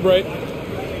 Take a break.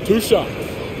 2 shots.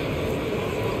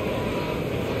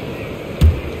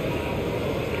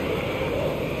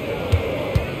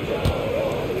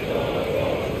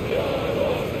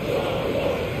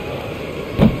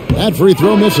 That free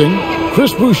throw missing.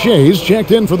 Chris Boucher's checked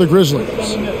in for the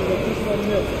Grizzlies.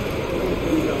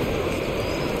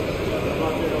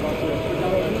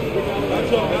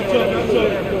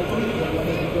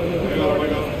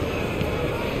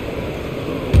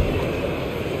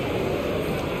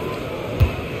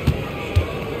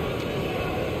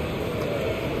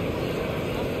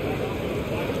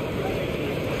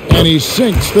 And he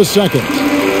sinks the second.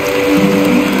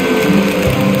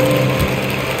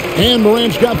 And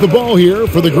Morant's got the ball here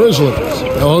for the Grizzlies.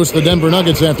 They'll host the Denver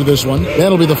Nuggets after this one.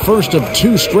 That'll be the first of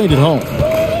 2 straight at home.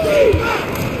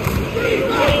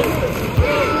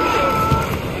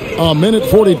 A minute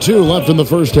 42 left in the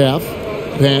first half.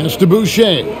 Pass to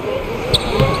Boucher.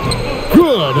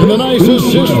 Good, and a nice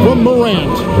assist from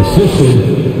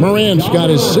Morant. Morant's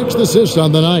got his 6th assist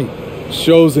on the night.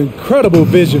 Shows incredible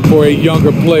vision for a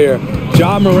younger player.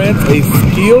 Ja Morant's a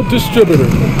skilled distributor.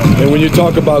 And when you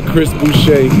talk about Chris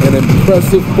Boucher, an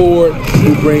impressive forward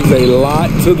who brings a lot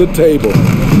to the table.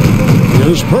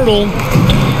 Here's Pirtle.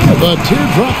 The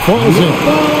teardrop falls in.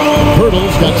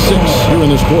 Pirtle's got 6 here in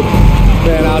this quarter.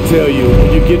 Man, I'll tell you,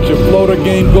 when you get your floater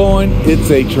game going,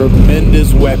 it's a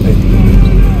tremendous weapon.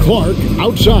 Clark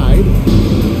outside.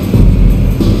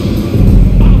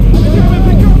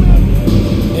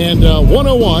 And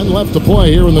 1:01 left to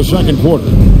play here in the second quarter.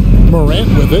 Morant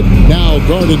with it, now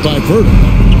guarded by Pirtle.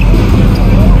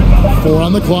 4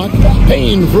 on the clock.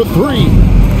 Payne for 3.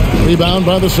 Rebound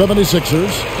by the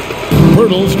 76ers.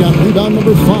 Pirtle's got rebound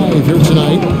number 5 here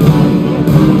tonight.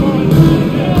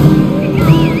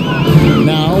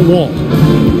 Now Wall.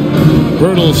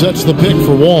 Pirtle sets the pick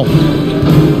for Wall.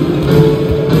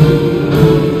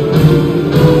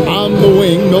 On the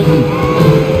wing, Milton.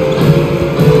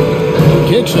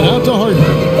 Kicks it out to Harden.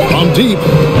 From deep.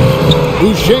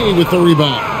 Boucher with the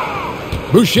rebound.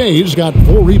 Boucher's got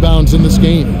 4 rebounds in this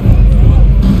game.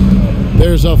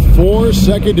 There's a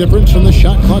 4-second difference from the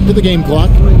shot clock to the game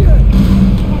clock.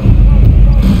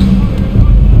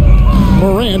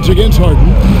 Morant against Harden.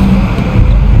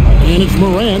 And it's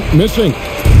Morant missing.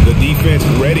 The defense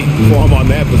ready for him on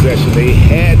that possession. They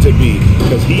had to be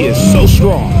because he is so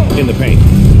strong in the paint.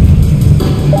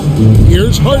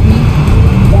 Here's Harden.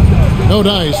 No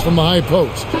dice from the high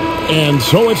post. And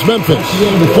so it's Memphis,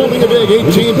 holding a big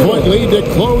 18-point lead to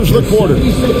close the quarter.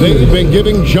 They've been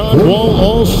giving John Wall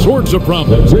all sorts of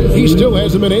problems. He still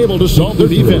hasn't been able to solve their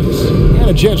defense. And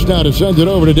a chance now to send it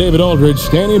over to David Aldridge,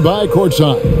 standing by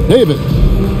courtside. David.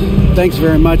 Thanks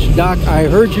very much, Doc. I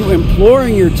heard you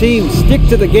imploring your team, stick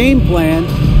to the game plan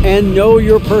and know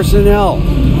your personnel.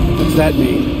 What's that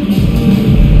mean?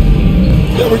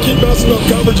 Yeah, we keep messing up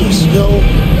coverages. You know,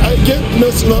 I get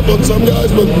messing up on some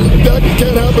guys, but that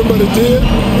can't happen, but it did.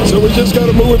 So we just got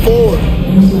to move it forward.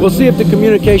 We'll see if the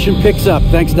communication picks up.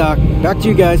 Thanks, Doc. Back to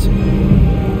you guys.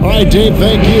 All right, Dave,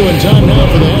 thank you. And time now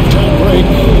for the halftime break.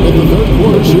 In the third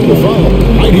quarter, soon to follow.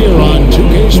 Right here on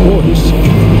 2K Sports.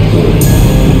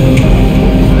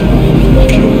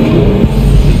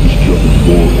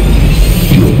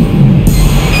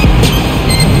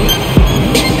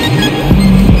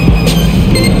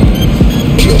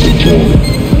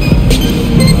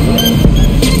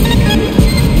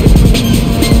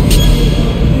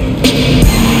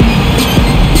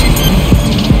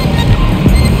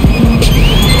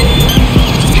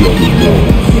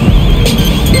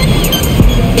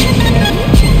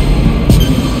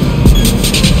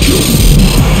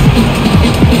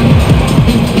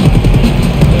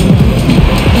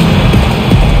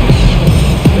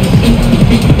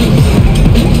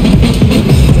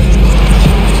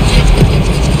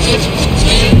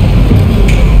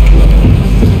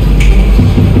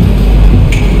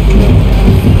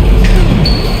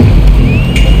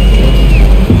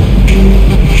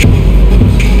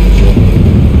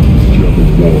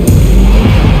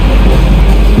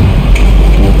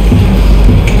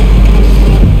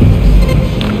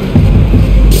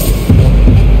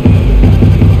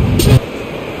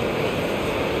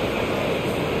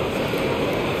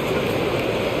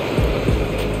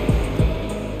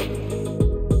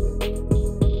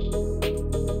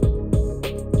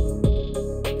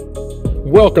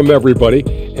 Welcome, everybody.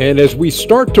 And as we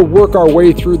start to work our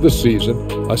way through the season,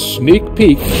 a sneak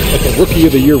peek at the Rookie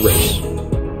of the Year race.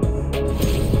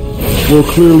 Well,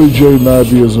 clearly, Jaden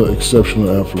Ivey is an exceptional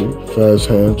athlete. Fast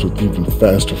hands with even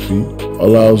faster feet.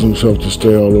 Allows himself to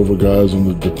stay all over guys on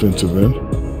the defensive end.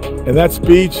 And that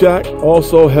speed shot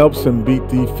also helps him beat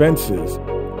defenses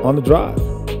on the drive.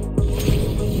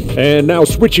 And now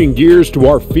switching gears to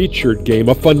our featured game,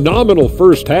 a phenomenal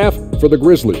first half for the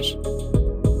Grizzlies.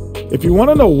 If you want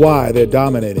to know why they're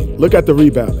dominating, look at the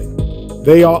rebounding.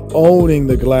 They are owning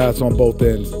the glass on both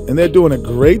ends, and they're doing a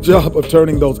great job of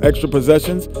turning those extra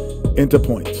possessions into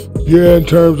points. Yeah, in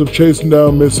terms of chasing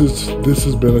down misses, this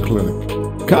has been a clinic.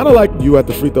 Kind of like you at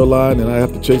the free throw line and I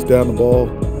have to chase down the ball.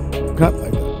 Kind of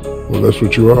like that. Well, that's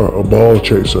what you are, a ball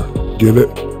chaser. Get it?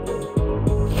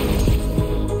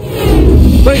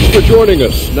 Thanks for joining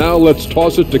us. Now let's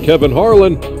toss it to Kevin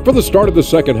Harlan for the start of the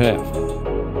second half.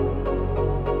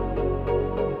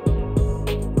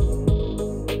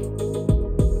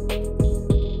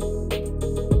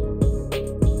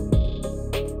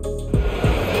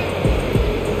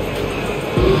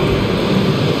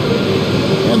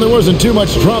 wasn't too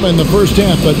much drama in the first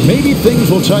half, but maybe things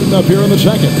will tighten up here in the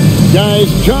second. Guys,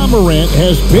 Ja Morant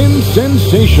has been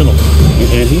sensational.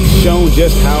 And he's shown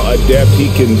just how adept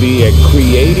he can be at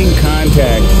creating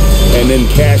contact and then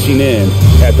cashing in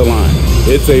at the line.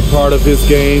 It's a part of his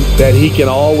game that he can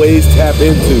always tap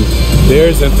into.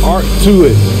 There's an art to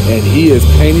it, and he is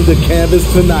painting the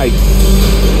canvas tonight.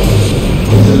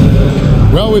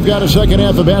 Well, we've got a second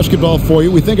half of basketball for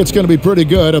you. We think it's going to be pretty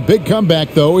good. A big comeback,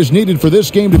 though, is needed for this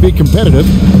game to be competitive,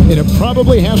 and it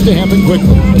probably has to happen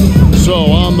quickly. So,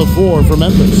 on the floor for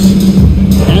Memphis.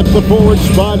 At the forward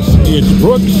spots, it's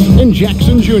Brooks and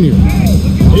Jackson Jr.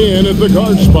 In at the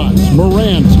guard spots,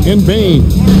 Morant and Bain.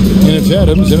 And it's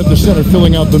Adams in at the center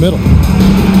filling out the middle.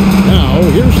 Now,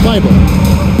 here's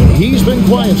Thibault. He's been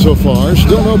quiet so far.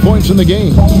 Still no points in the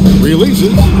game.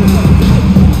 Releases.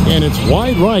 And it's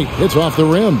wide right. It's off the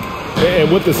rim.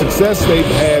 And with the success they've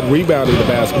had rebounding the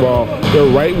basketball, they're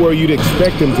right where you'd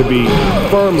expect them to be,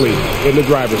 firmly in the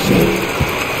driver's seat.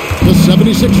 The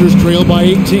 76ers trail by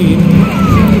 18.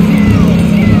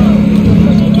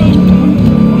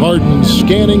 Harden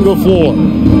scanning the floor.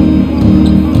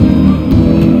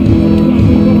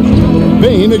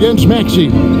 Bain against Maxey.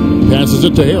 Passes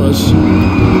it to Harris.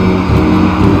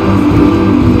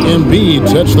 Embiid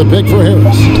sets the pick for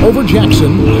Harris. Over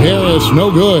Jackson. Harris,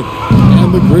 no good.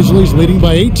 And the Grizzlies leading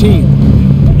by 18.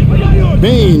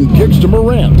 Bain kicks to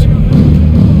Morant.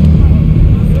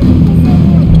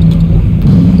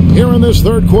 Here in this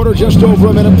third quarter, just over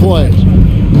a minute play.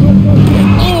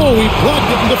 Oh, he blocked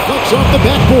it and deflects off the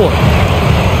backboard.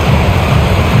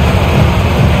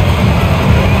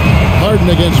 Harden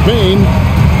against Bain.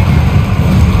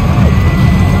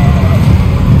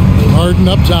 Harden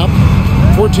up top.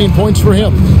 14 points for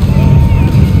him.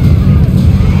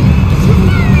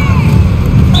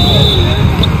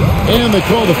 And they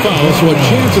call the foul, so a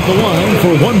chance at the line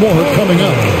for one more coming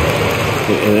up.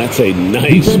 And that's a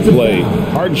nice play.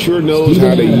 Harden sure knows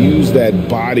how to use that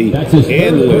body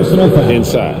and lift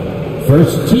inside.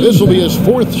 This will be his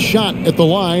fourth shot at the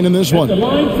line in this one.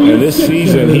 And this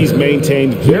season, he's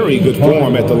maintained very good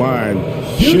form at the line,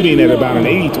 shooting at about an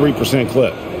 83%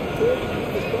 clip.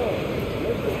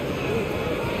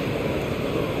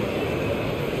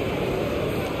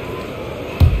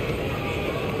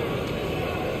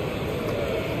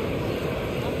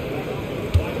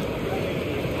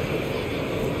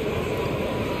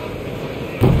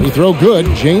 He throw good,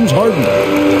 James Harden.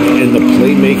 And the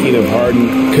playmaking of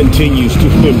Harden continues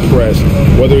to impress.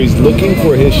 Whether he's looking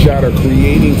for his shot or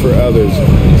creating for others,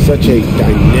 such a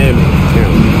dynamic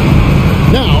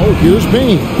talent. Now, here's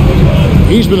Bain.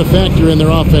 He's been a factor in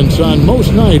their offense on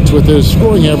most nights with his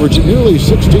scoring average at nearly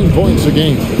 16 points a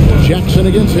game. Jackson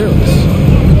against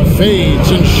Harris. Fades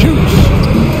and shoots.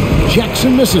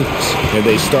 Jackson misses. And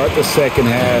they start the second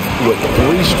half with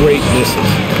 3 straight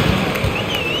misses.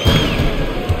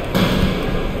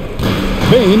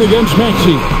 Bain against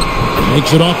Maxey.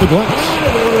 Makes it off the glass.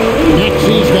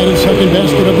 Maxey's got his second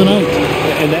basket of the night.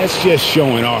 And that's just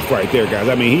showing off right there, guys.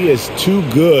 I mean, he is too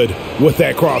good with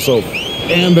that crossover.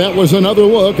 And that was another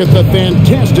look at the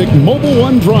fantastic Mobile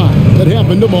One drive that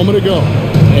happened a moment ago.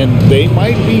 And they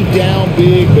might be down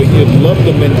big, but you love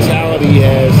the mentality he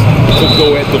has to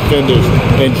go at defenders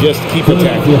and just keep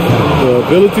attacking. The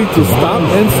ability to stop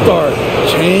and start,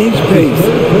 change pace.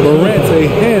 Morant's a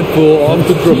handful off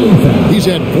the dribble. He's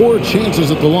had 4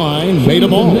 chances at the line, made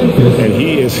them all. And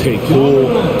he is a cool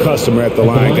customer at the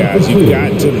line, guys. You've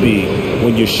got to be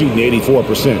when you're shooting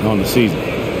 84% on the season.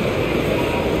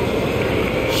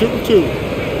 Shooting 2.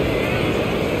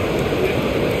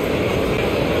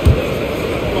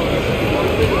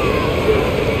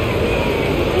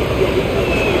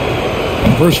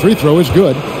 First free throw is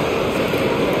good.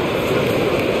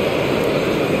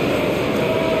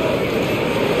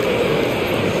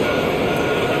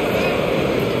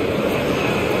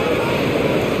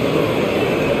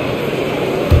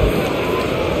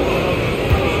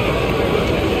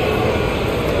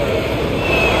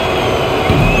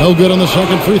 No good on the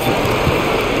second free throw.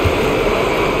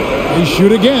 They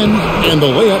shoot again, and the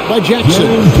layup by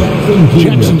Jackson.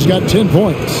 Jackson's got 10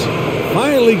 points.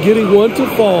 Finally getting one to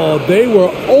fall. They were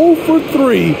 0 for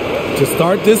 3 to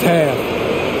start this half.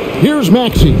 Here's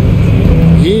Maxey.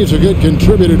 He's a good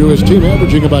contributor to his team,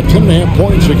 averaging about 10.5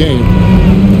 points a game.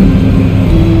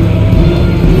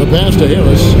 The pass to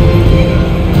Harris.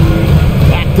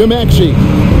 Back to Maxey.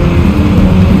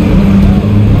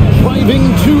 Driving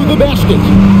to the basket.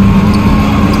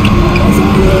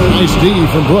 Nice D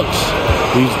from Brooks.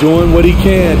 He's doing what he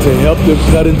can to help them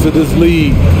cut into this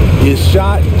lead. His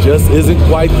shot just isn't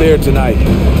quite there tonight.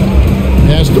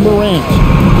 Pass to Morant.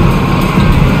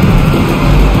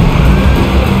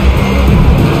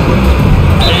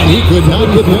 he could not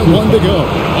get that one to go.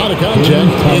 Out of contact,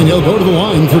 and he'll go to the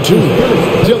line for 2.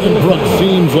 Dylan Brooks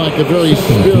seems like a very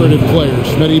spirited player,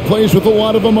 Schmidt. He plays with a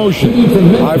lot of emotion.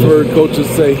 I've heard coaches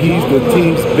say he's the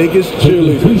team's biggest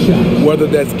cheerleader, whether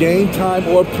that's game time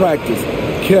or practice.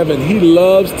 Kevin, he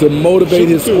loves to motivate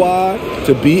his squad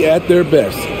to be at their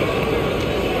best.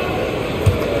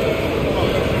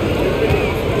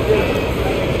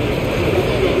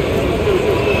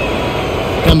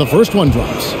 And the first one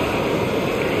drops.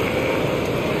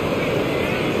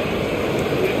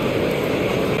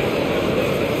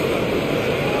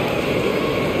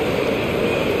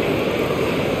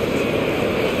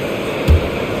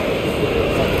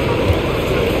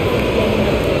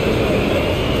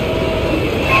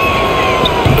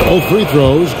 Both free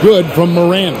throws good from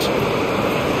Morant.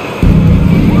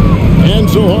 And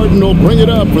so Harden will bring it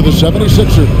up for the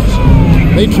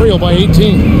 76ers. They trail by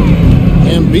 18.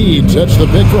 Embiid sets the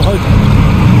pick for Harden.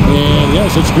 And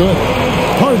yes, it's good.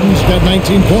 Harden's got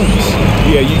 19 points.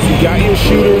 Yeah, you got your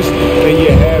shooters and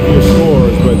you have your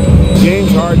scorers, but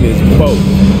James Harden is both.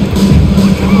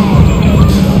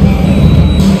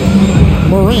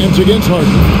 Morant against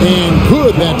Harden. And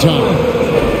good that time.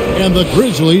 And the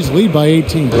Grizzlies lead by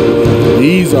 18.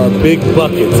 These are big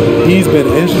buckets. He's been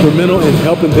instrumental in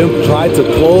helping them try to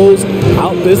close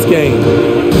out this game.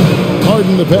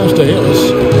 Harden the pass to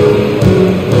Harris.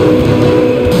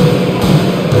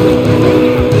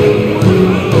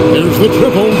 There's the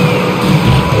triple.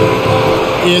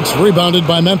 It's rebounded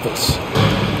by Memphis.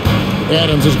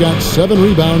 Adams has got 7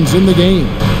 rebounds in the game.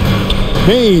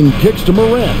 Payne kicks to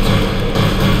Morant.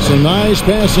 Some nice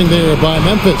passing there by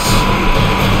Memphis.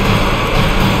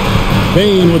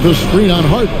 Payne with the screen on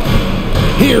Harden.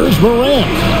 Here's Morant.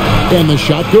 And the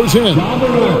shot goes in.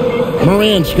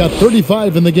 Morant's got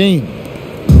 35 in the game.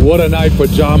 What a night for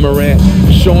John Morant.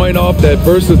 Showing off that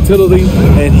versatility,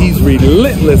 and he's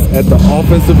relentless at the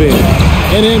offensive end.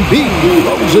 And Embiid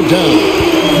throws it down.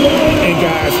 And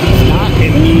guys, he's not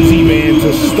an easy man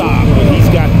to stop, but he's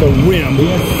got the rim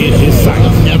in his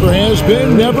sights. Never has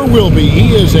been, never will be.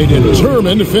 He is a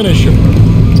determined finisher.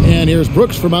 And here's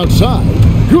Brooks from outside.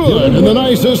 Good, and the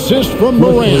nice assist from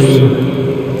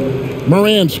Morant.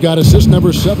 Morant's got assist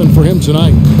number 7 for him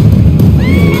tonight.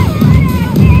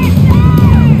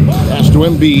 Pass to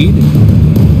Embiid.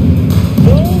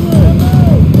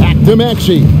 Back to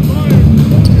Maxey.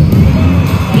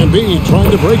 Embiid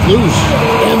trying to break loose.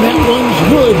 And that one's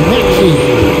good, Maxey.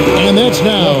 And that's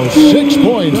now 6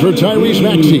 points for Tyrese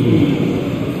Maxey.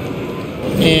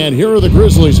 And here are the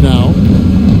Grizzlies now.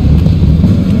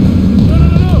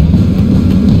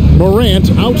 Morant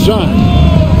outside.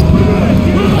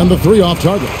 And the 3 off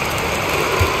target.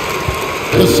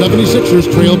 The 76ers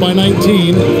trail by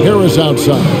 19. Harris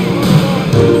outside.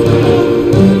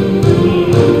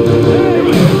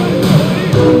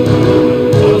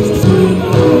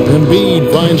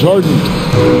 Embiid finds Harden.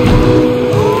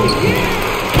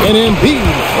 And Embiid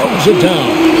throws it down.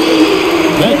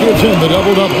 That gives him the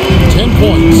double-double. 10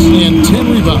 points and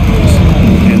 10 rebounds.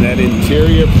 And that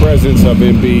interior presence of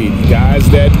Embiid, guys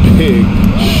that big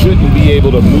shouldn't be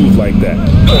able to move like that.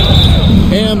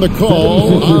 And the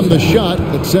call on the shot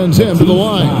that sends him to the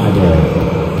line.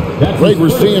 Greg, we're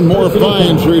seeing more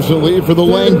fines recently for the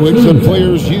language that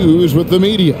players use with the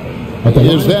media.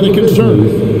 Is that a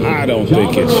concern? I don't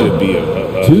think it should be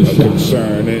a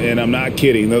concern, and I'm not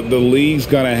kidding. The league's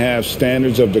going to have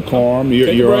standards of decorum.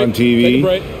 You're on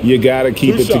TV. You got to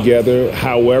keep it together.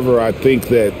 However, I think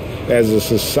that as a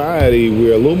society,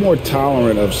 we're a little more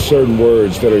tolerant of certain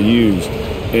words that are used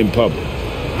in public.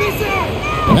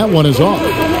 That one is off.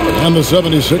 And the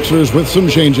 76ers with some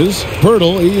changes.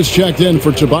 Pirtle, he's checked in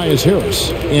for Tobias Harris.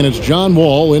 And it's John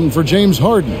Wall in for James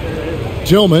Harden.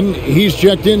 Tillman, he's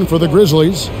checked in for the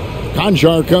Grizzlies.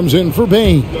 Conchar comes in for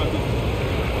Payne.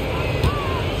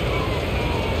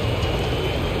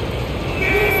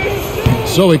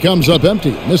 So he comes up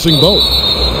empty, missing both.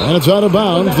 And it's out of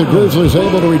bounds. The Grizzlies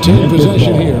able to retain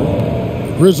possession here.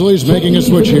 Grizzlies making a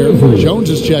switch here. Jones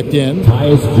is checked in.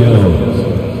 Tyus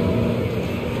Jones.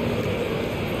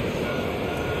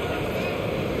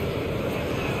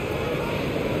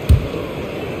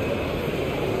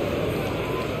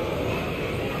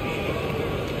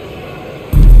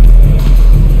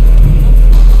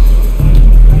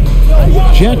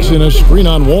 Jackson, a screen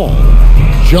on Wall.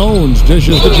 Jones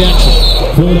dishes to Jackson.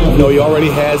 You know, he already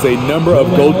has a number of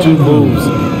go-to moves.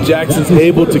 Jackson's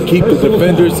able to keep the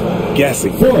defenders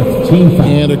guessing.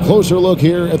 And a closer look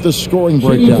here at the scoring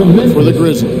breakdown for the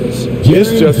Grizzlies.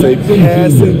 It's just a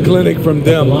passing clinic from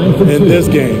them in this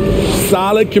game.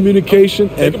 Solid communication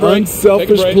and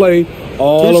unselfish play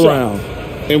all around.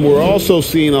 And we're also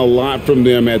seeing a lot from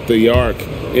them at the arc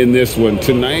in this one.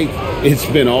 Tonight, it's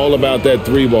been all about that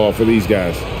three ball for these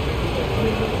guys.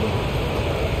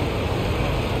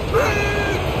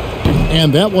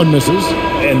 And that one misses.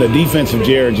 And the defense of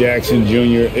Jaren Jackson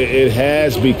Jr., it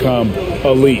has become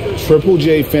elite. Triple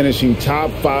J finishing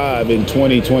top 5 in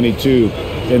 2022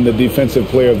 in the Defensive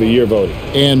Player of the Year voting.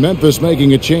 And Memphis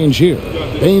making a change here.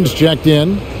 Baines checked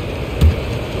in.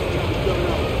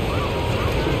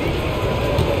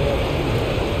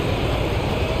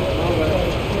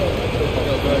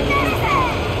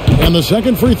 And the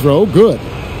second free throw, good.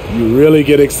 You really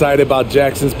get excited about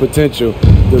Jackson's potential.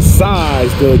 The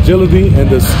size, the agility, and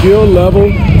the skill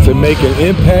level to make an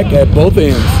impact at both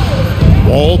ends.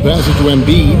 Ball passes to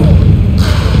Embiid.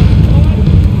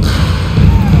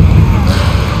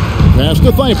 Pass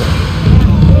to Thibault.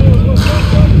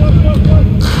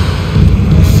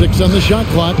 6 on the shot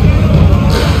clock.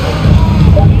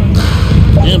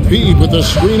 Embiid with the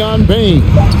screen on Baines.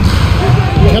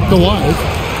 Kept alive.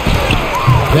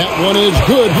 That one is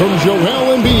good from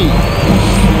Joel Embiid.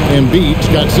 Embiid's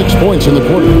got 6 points in the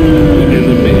quarter. And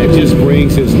the man just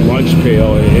brings his lunch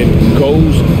pail and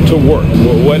goes to work.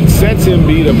 What sets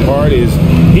Embiid apart is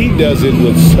he does it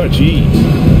with such ease.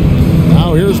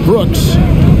 Now here's Brooks.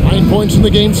 9 points in the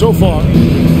game so far.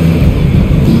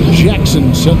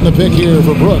 Jackson setting the pick here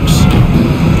for Brooks.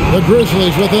 The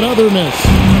Grizzlies with another miss.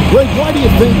 Greg, why do you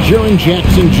think Jaren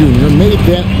Jackson Jr. made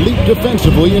that leap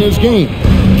defensively in his game?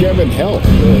 Kevin, help.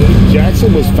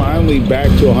 Jackson was finally back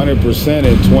to 100%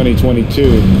 in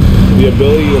 2022. The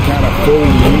ability to kind of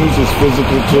fully use his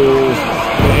physical tools.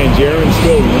 And Jaren's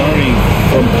still learning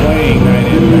from playing night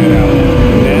in, night out.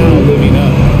 Now living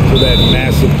up to that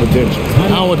massive potential.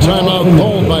 Now a timeout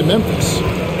called by Memphis.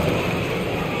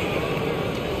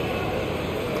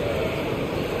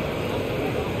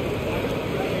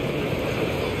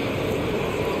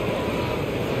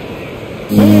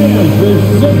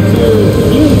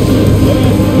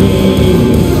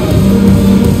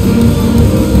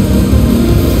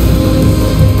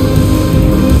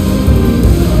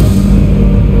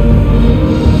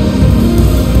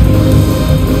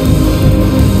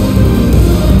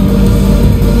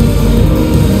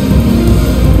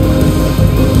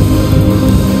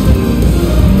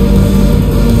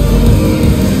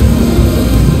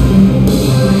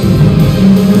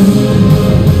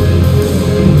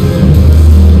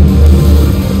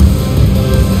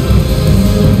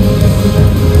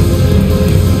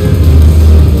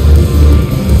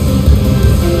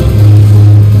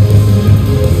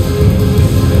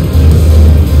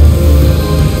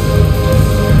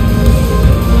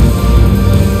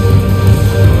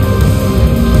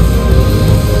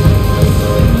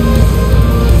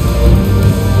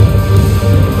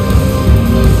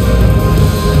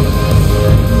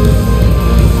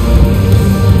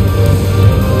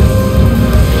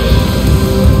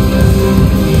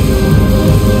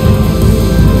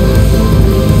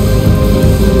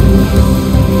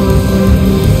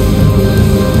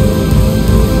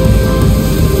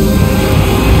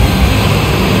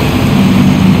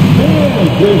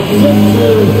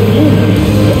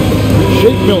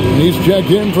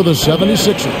 Checked in for the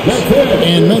 76ers.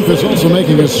 And Memphis also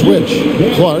making a switch.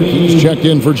 Clark, he's checked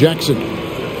in for Jackson.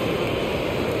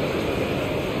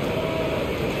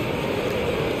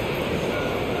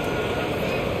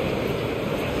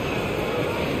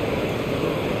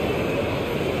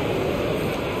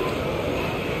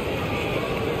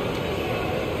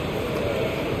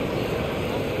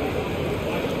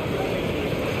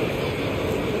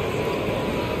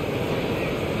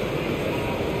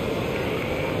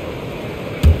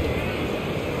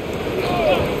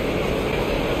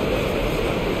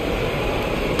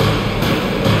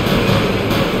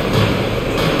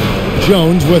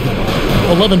 Jones with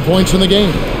 11 points in the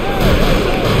game.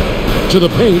 To the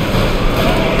paint.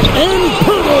 And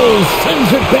Pirtle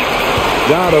sends it back.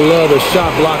 Gotta love the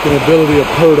shot blocking ability of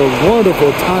Pirtle.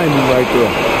 Wonderful timing right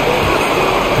there.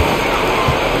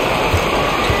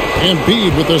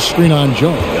 Embiid with the screen on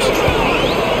Jones.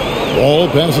 Ball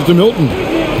passes to Milton.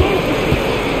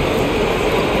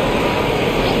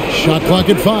 Shot clock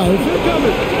at 5.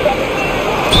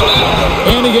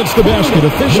 And he gets the basket.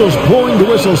 Officials blowing the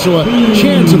whistle, so a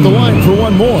chance at the line for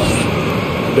one more.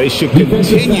 They should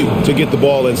continue to get the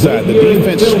ball inside. The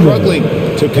defense struggling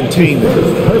to contain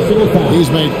them. He's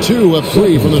made 2 of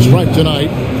 3 from the stripe tonight.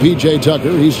 P.J.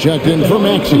 Tucker, he's checked in for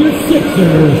Maxey. Joel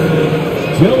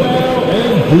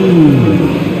Embiid.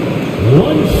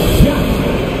 One shot.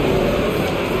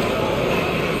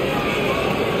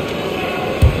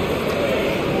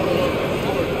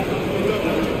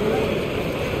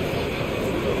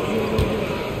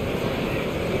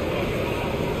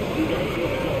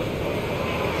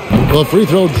 The free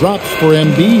throw drops for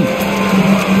Embiid.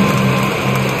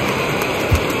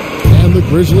 And the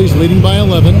Grizzlies leading by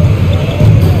 11.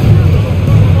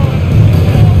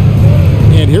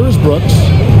 And here is Brooks.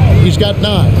 He's got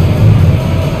 9.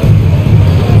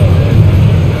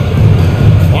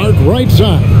 Clark right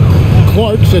side.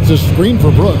 Clark sets a screen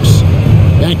for Brooks.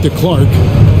 Back to Clark.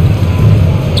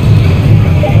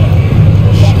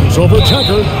 Shoots over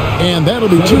Tucker. And that'll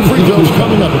be 2 free throws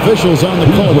coming up. Officials on the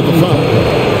call with the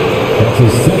foul.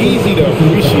 Easy to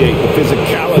appreciate the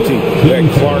physicality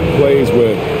that Clark plays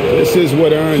with. This is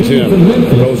what earns him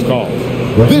those calls.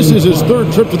 This is his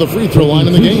 3rd trip to the free throw line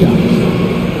in the game.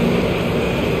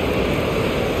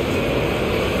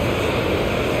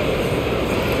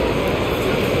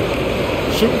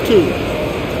 Shoot 2.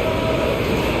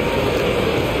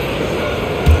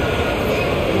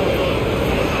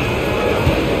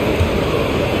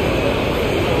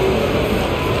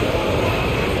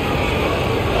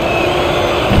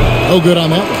 No good on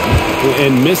that one.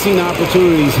 And missing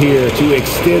opportunities here to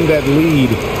extend that lead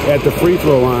at the free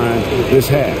throw line this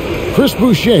half. Chris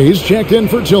Boucher's checked in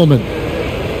for Tillman.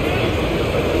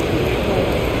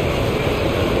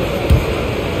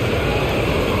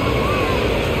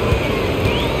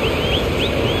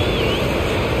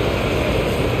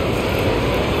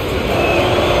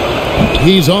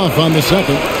 He's off on the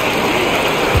second.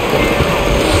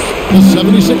 The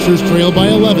 76ers trail by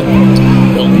 11.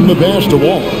 Building the pass to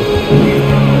Wall.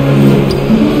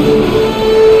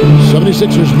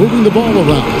 76ers moving the ball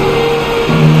around.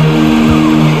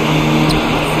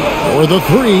 For the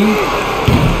 3.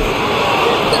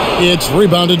 It's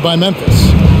rebounded by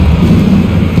Memphis.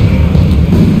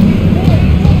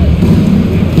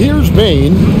 Here's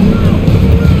Bain.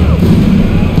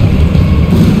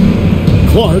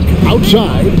 Clark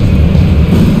outside.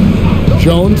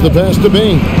 Jones the pass to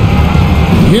Bain.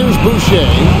 Here's Boucher,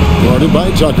 guarded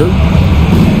by Tucker.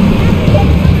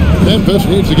 Memphis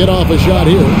needs to get off a shot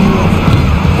here.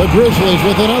 The Grizzlies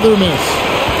with another miss.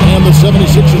 And the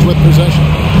 76ers with possession.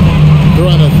 They're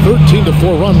on a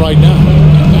 13-4 run right now.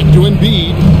 Back to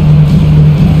Embiid.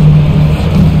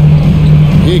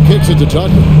 He kicks it to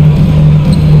Tucker.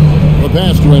 The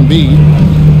pass to Embiid.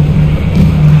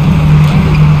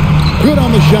 Good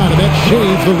on the shot, and that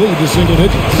shaves the lead to single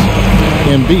digits.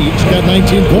 Embiid's got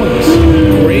 19 points.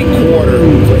 Great quarter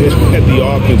for him at the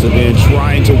offensive end,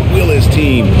 trying to will his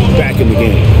team back in the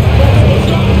game.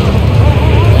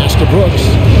 Pass to Brooks.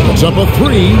 It's up a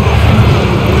 3.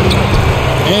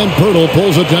 And Pirtle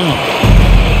pulls it down.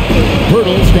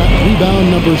 Pirtle's got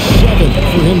rebound number 7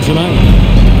 for him tonight.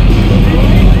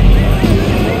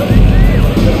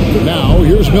 Now,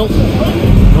 here's Milton.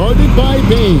 Guarded by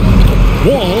Bain.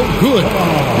 Wall, good.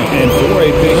 And for a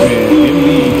big man,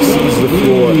 Embiid sees the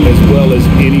floor as well as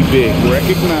any big.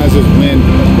 Recognizes when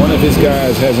one of his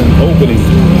guys has an opening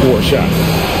for a shot.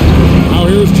 Now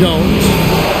here's Jones.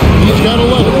 He's got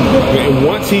 11. And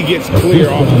once he gets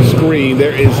clear off the screen,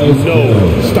 there is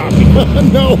no stopping.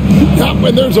 No, not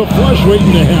when there's a flush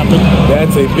waiting to happen.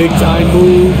 That's a big-time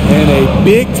move and a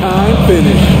big-time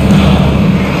finish.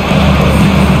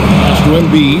 Pass to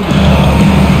Embiid.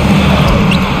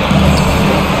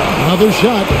 Another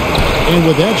shot, and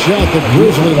with that shot, the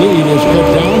Grizzly lead is cut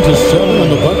down to 7 on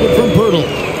the bucket from Pirtle.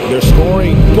 They're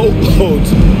scoring boatloads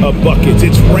of buckets.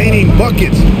 It's raining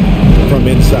buckets from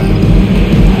inside.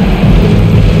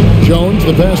 Jones,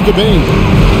 the pass to Bain.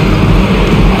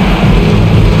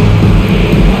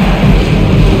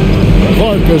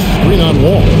 Clark, a screen on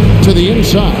Wall to the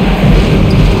inside.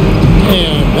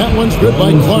 And that one's good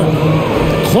by Clark.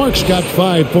 Clark's got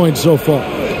 5 points so far.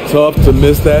 Tough to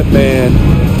miss that man.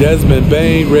 Desmond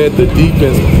Bain read the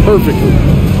defense perfectly.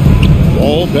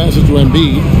 Wall passes to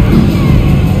Embiid.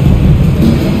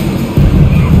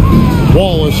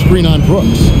 Wall is screen on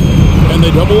Brooks. And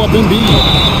they double up Embiid.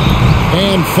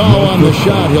 And foul on the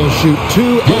shot. He'll shoot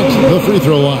 2 at the free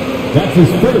throw line. That's his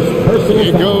first personal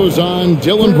It goes on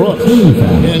Dylan Brooks.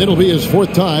 And it'll be his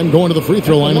 4th time going to the free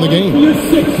throw line in the game. The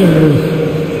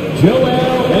Sixers, Joel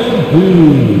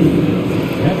Embiid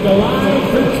at the line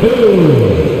for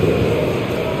 2.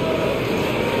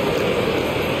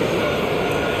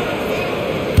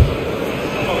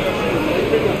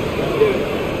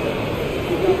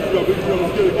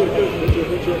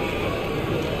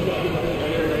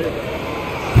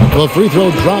 The free throw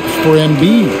drops for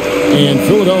Embiid. And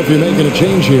Philadelphia making a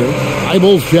change here.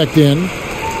 Eibel's checked in.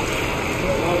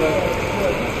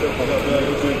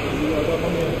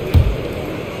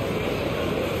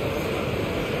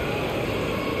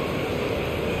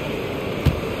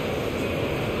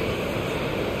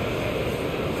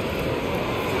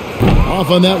 Off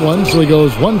on that one, so he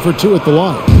goes 1 for 2 at the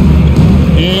line.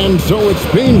 And so it's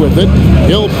Bain with it.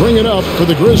 He'll bring it up for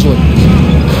the Grizzlies.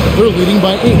 They're leading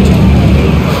by 8.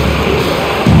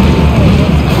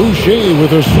 Boucher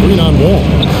with a screen on Wall.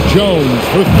 Jones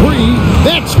for 3.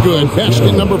 That's good.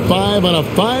 Basket number 5 on a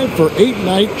 5-for-8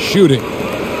 night shooting.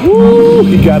 Woo!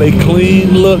 He got a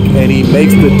clean look, and he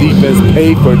makes the defense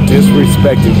pay for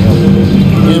disrespecting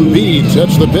him. Embiid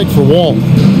sets the pick for Wall.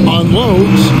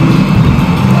 Unloads.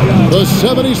 The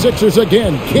 76ers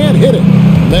again can't hit it.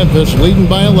 Memphis leading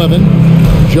by 11.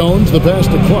 Jones the pass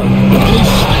to Clark. And he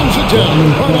slams it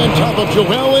down right on top of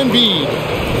Joel Embiid.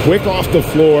 Quick off the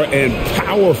floor and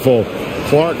powerful.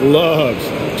 Clark loves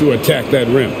to attack that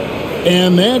rim.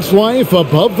 And that's life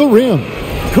above the rim.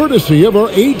 Courtesy of our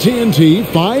AT&T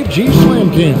 5G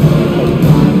Slam Cam.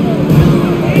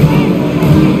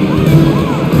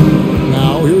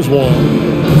 Now here's Wall.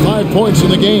 5 points in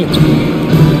the game.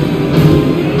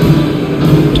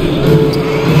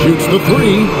 Shoots the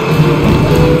 3.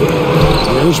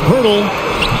 Here's Pirtle.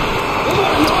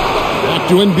 Back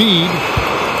to Embiid.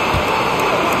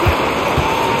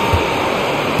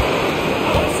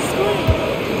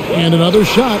 And another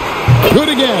shot. Good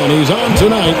again. He's on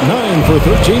tonight. 9 for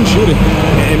 13 shooting.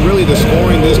 And really the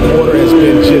scoring this quarter has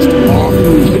been just off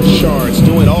the charts,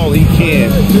 doing all he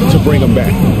can to bring them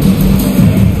back.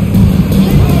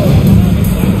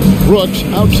 Brooks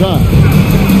outside.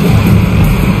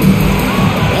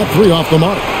 That 3 off the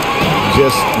mark.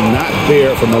 Just not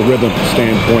there from a rhythm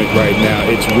standpoint right now.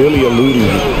 It's really eluding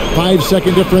him.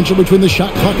 5-second differential between the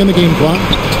shot clock and the game clock.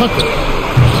 Tucker.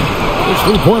 His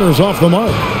 3-pointers off the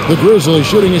mark. The Grizzlies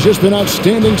shooting has just been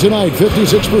outstanding tonight.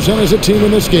 56% as a team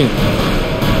in this game.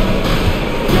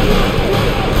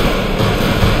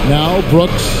 Now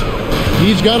Brooks.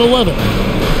 He's got 11.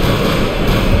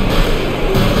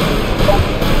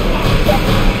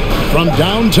 From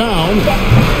downtown,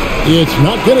 it's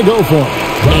not going to go for him.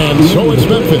 And so it's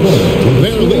Memphis.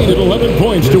 Their lead at 11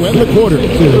 points to end the quarter.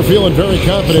 They're feeling very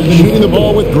confident, shooting the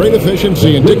ball with great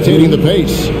efficiency and dictating the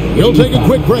pace. He'll take a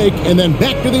quick break and then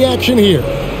back to the action here.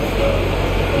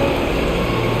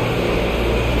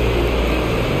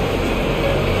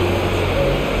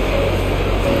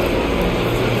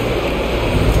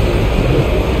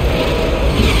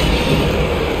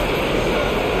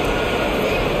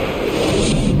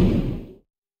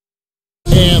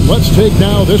 Let's take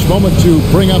now this moment to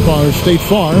bring up our State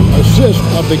Farm assist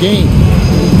of the game.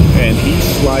 And he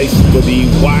sliced to be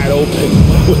wide open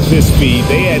with his speed.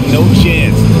 They had no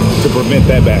chance to prevent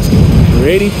that basket.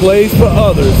 Creating plays for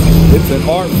others, it's an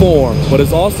art form, but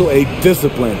it's also a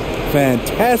discipline.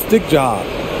 Fantastic job.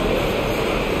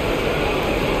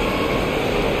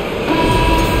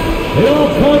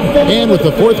 And with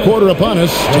the fourth quarter upon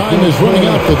us, time is running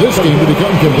out for this game to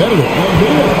become competitive.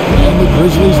 And the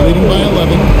Grizzlies leading by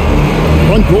 11.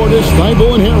 Front court is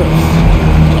Thibault and Harris.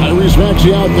 Tyrese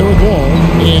Maxey out there with Wall.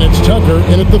 And it's Tucker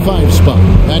in at the 5 spot.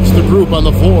 That's the group on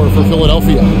the floor for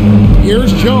Philadelphia.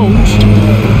 Here's Jones.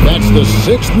 That's the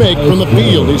 6th make from the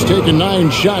field. He's taken 9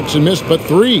 shots and missed but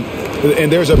 3.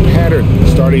 And there's a pattern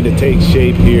starting to take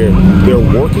shape here. They're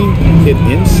working it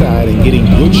inside and getting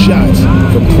good shots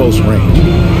from close range.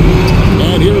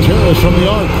 And here's Harris from the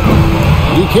arc.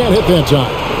 He can't hit that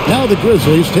time. Now the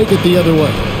Grizzlies take it the other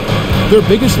way. Their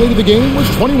biggest lead of the game was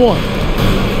 21.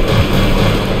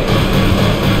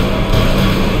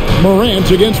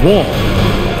 Morant against Wall.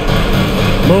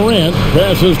 Morant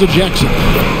passes to Jackson.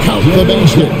 Count the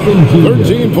basket.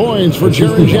 13 points for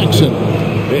Jaren Jackson.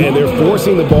 And they're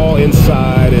forcing the ball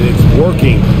inside, and it's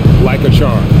working like a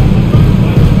charm.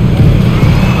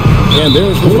 And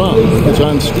there's the foul. It's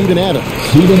on Steven Adams.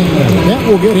 That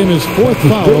will get him his 4th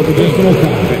foul of the game.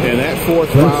 And that 4th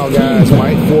foul, guys,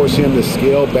 might force him to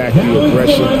scale back the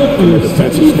aggression from a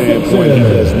defensive standpoint. He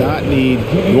does not need,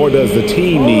 nor does the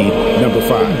team need, number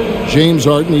 5. James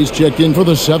Harden, he's checked in for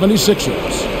the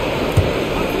 76ers.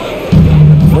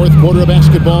 4th quarter of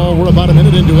basketball. We're about a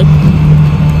minute into it.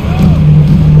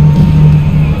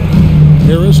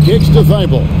 Harris kicks to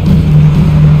Thibault.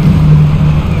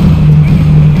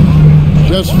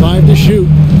 Just 5 to shoot.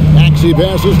 Maxey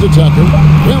passes to Tucker.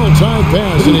 Well-timed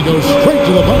pass, and he goes straight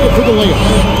to the bucket for the layup.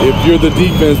 If you're the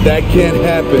defense, that can't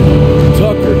happen.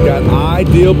 Tucker got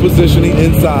ideal positioning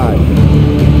inside.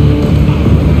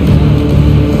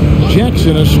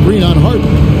 Jackson a screen on Harden.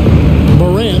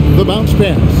 Morant the bounce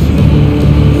pass.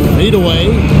 Fade away,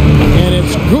 and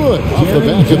it's good off the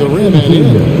back of the rim and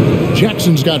in.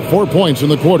 Jackson's got 4 points in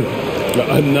the quarter.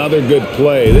 Another good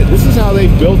play. This is how they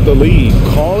built the lead,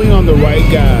 calling on the right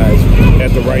guys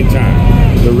at the right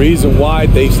time. The reason why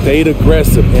they stayed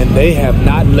aggressive, and they have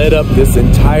not let up this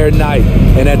entire night.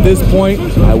 And at this point,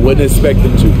 I wouldn't expect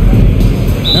them to.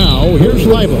 Now, here's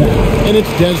Leiba, and it's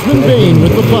Desmond Bain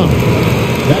with the foul.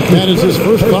 That is his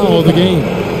first foul of the game.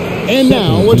 And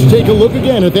now, let's take a look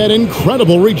again at that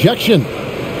incredible rejection.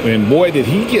 And boy, did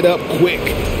he get up quick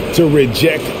to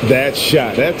reject that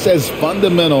shot. That's as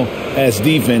fundamental as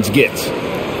defense gets.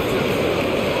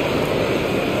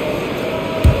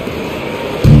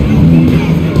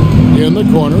 In the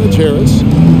corner, it's Harris.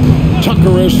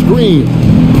 Tucker a screen,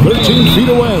 13 feet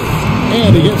away.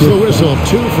 And he gets the whistle.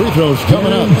 2 free throws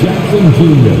coming up. Jackson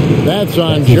Jr. That's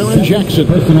on Jaren Jackson.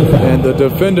 And the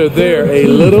defender there, a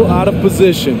little out of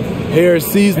position. Harris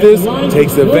sees this,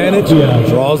 takes advantage,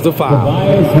 draws the foul.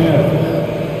 Tobias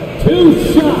Harris.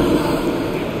 2 shots.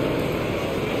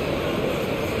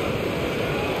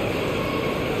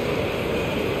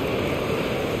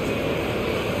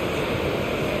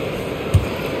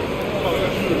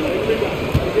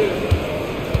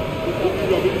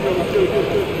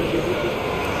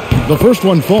 The first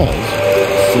one falls.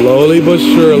 Slowly but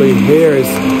surely, Harris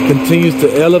continues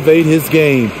to elevate his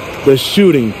game. The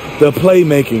shooting, the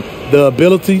playmaking, the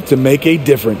ability to make a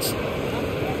difference.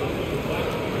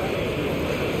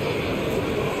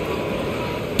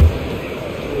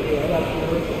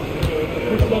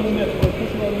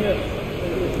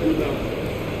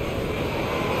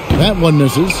 That one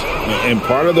misses. And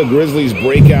part of the Grizzlies'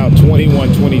 breakout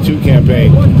 21-22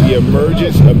 campaign, the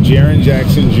emergence of Jaren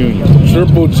Jackson Jr.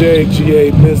 Triple J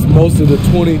GA missed most of the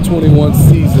 2021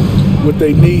 season with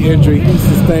a knee injury he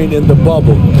sustained in the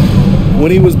bubble. When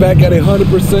he was back at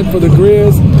 100% for the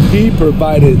Grizz, he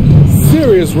provided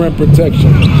serious rim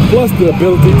protection, plus the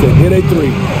ability to hit a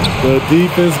three. The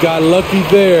defense got lucky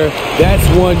there. That's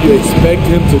one you expect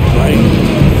him to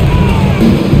drain.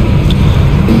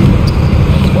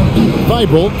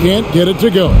 Thibault can't get it to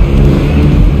go.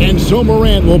 And so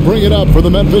Morant will bring it up for the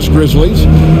Memphis Grizzlies.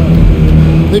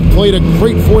 They've played a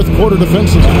great fourth quarter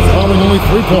defensively, allowing only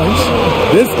 3 points.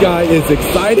 This guy is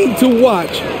exciting to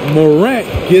watch. Morant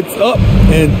gets up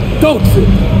and dunks it.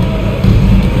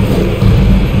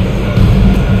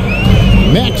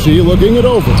 Maxey looking it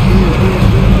over.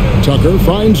 Tucker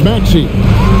finds Maxey.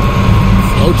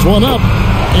 Floats one up,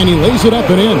 and he lays it up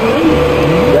and in.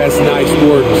 That's nice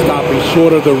work, stopping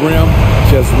short of the rim,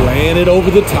 just laying it over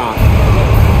the top.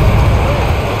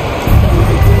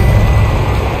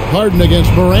 Harden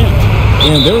against Morant.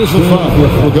 And there's the foul.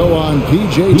 Will go on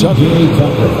P.J. Tucker.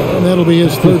 And that'll be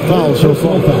his third foul so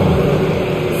far.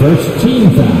 First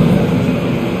team foul.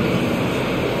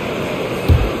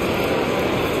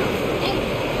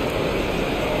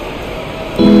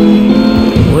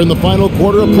 We're in the final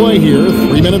quarter of play here,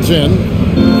 3 minutes in.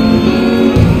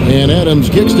 And Adams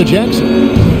kicks to Jackson.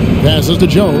 Passes to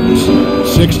Jones.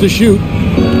 6 to shoot.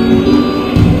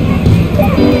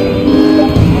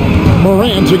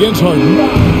 Morant against Harden.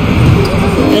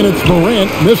 And it's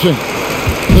Morant missing.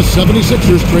 The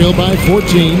 76ers trail by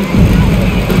 14.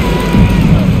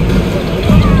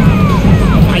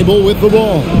 Thibault with the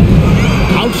ball.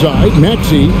 Outside,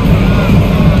 Maxey.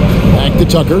 Back to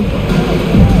Tucker.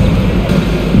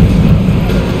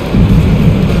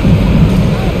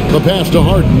 The pass to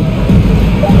Harden.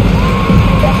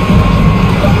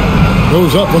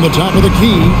 Goes up on the top of the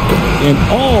key. And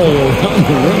all around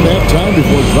the rim that time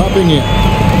before dropping in.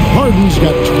 Harden's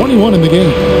got 21 in the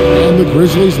game. And the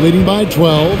Grizzlies leading by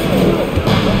 12.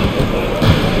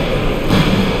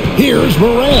 Here's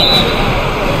Morant.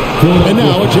 And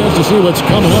now a chance to see what's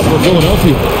coming up for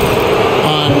Philadelphia.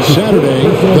 On Saturday,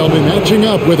 they'll be matching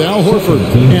up with Al Horford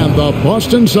and the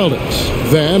Boston Celtics.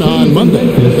 Then on Monday,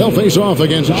 they'll face off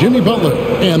against Jimmy Butler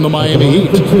and the Miami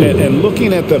Heat. And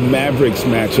looking at the Mavericks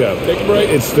matchup,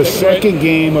 it's the second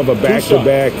game of a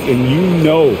back-to-back, and you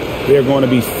know they're going to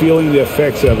be feeling the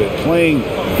effects of it. Playing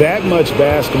that much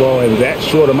basketball in that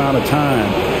short amount of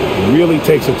time really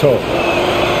takes a toll.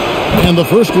 And the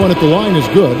first one at the line is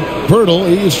good. Pirtle,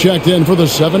 he's checked in for the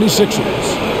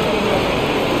 76ers.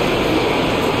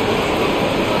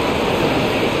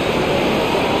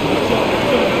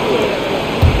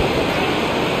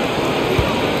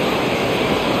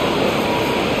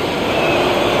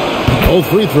 Both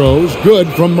free throws good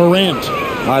from Morant.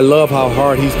 I love how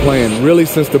hard he's playing, really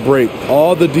since the break.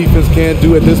 All the defense can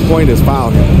do at this point is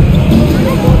foul him.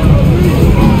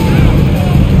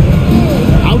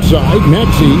 Outside,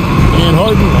 Maxey, and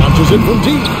Harden launches it from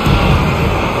deep.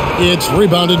 It's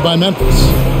rebounded by Memphis.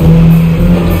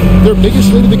 Their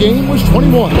biggest lead of the game was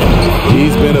 21.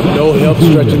 He's been of no help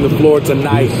stretching the floor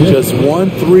tonight. Just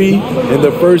 1-3 in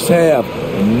the first half,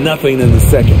 nothing in the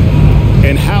second.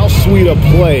 And how sweet a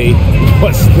play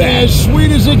was that? As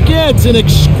sweet as it gets, an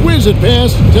exquisite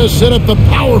pass to set up the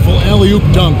powerful alley-oop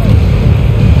dunk.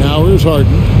 Now here's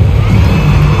Harden.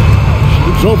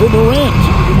 Shoots over Morant.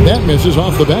 That misses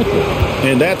off the backboard.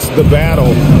 And that's the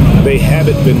battle they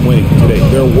haven't been winning today.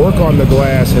 Their work on the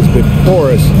glass has been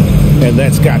porous, and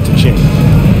that's got to change.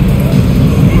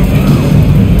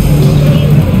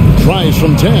 Tries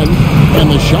from 10, and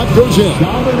the shot goes in.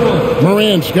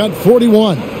 Morant's got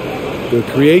 41. The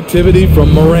creativity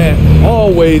from Morant,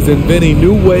 always inventing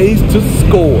new ways to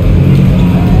score.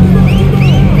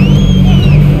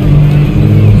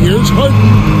 Here's Harden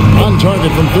on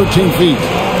target from 13 feet.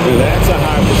 That's a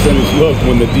high percentage look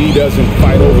when the D doesn't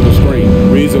fight over the screen.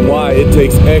 Reason why it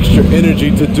takes extra energy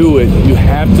to do it. You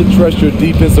have to trust your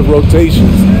defensive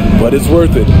rotations, but it's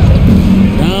worth it.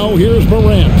 Now here's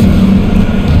Morant.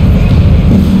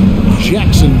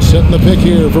 Jackson setting the pick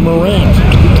here for Morant.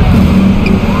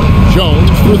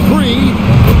 Jones for three.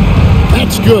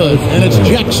 That's good, and it's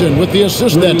Jackson with the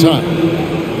assist that time.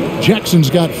 Jackson's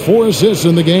got 4 assists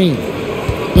in the game.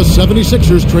 The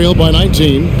 76ers trail by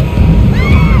 19.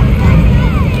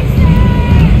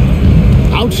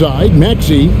 Outside,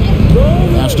 Maxey.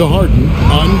 Pass to Harden.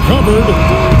 Uncovered.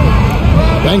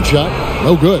 Bank shot.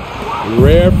 No good.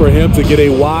 Rare for him to get a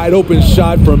wide open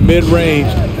shot from mid-range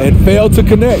and fail to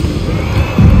connect.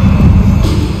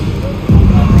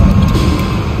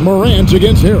 Morant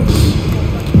against Harris.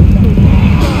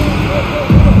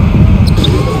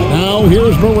 Now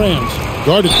here's Morant.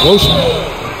 Guarded closely.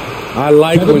 I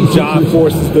like when Ja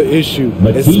forces the issue,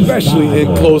 especially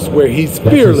in close where he's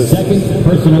fearless. Second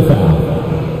personal foul.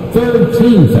 Third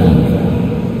team foul.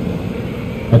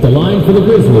 At the line for the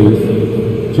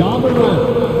Grizzlies, Ja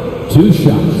Morant. 2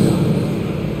 shots.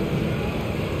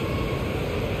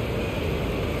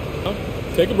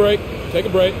 Take a break. Take a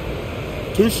break.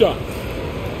 2 shots.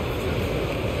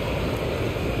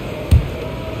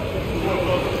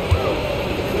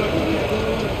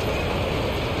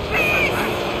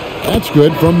 That's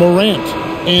good from Morant.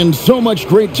 And so much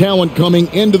great talent coming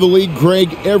into the league,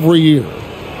 Greg, every year.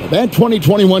 That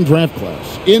 2021 draft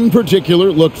class, in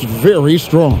particular, looks very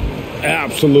strong.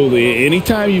 Absolutely.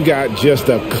 Anytime you got just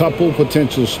a couple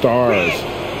potential stars,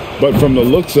 but from the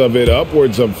looks of it,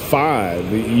 upwards of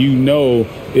 5, you know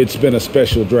it's been a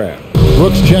special draft.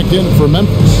 Brooks checked in for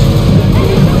Memphis.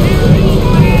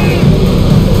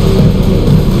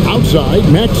 Outside,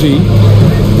 Maxey.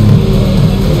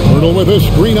 Hurdle with a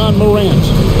screen on Morant.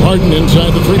 Harden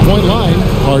inside the three-point line.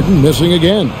 Harden missing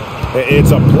again.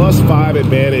 It's a +5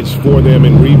 advantage for them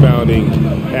in rebounding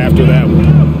after that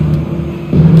one.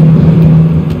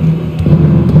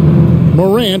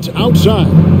 Morant outside.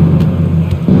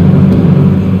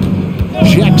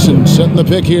 Jackson setting the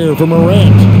pick here for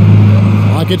Morant.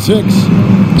 Clock at 6.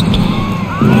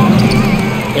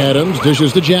 Adams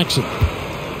dishes to Jackson.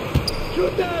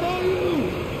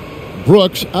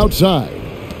 Brooks outside.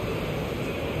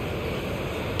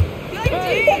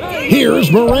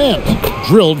 Here's Morant.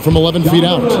 Drilled from 11 feet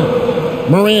out.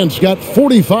 Morant's got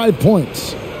 45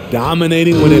 points.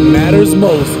 Dominating when it matters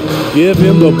most. Give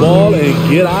him the ball and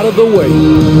get out of the way.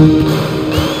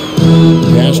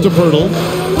 Pass to Pirtle.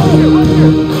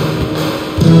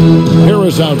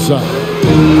 Harris outside.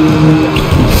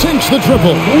 Sinks the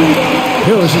triple.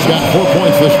 Harris has got 4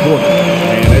 points this quarter.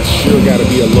 Man, that's sure got to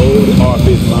be a load off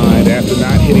his mind after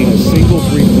not hitting a single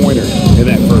three-pointer in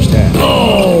that first half.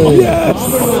 Oh, yes!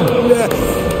 Yes!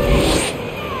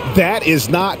 That is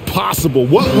not possible.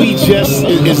 What we just...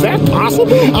 Is that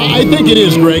possible? I think it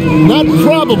is, Greg. Not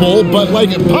probable, but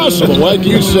like possible, like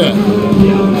you said.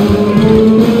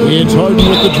 It's Harden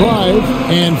with the drive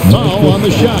and foul on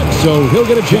the shot, so he'll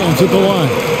get a chance at the line.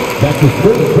 That's his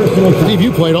third personal foul. Steve,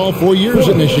 you played all 4 years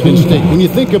at Michigan State. When you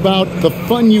think about the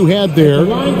fun you had there,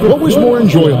 what was more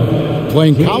enjoyable,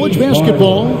 playing college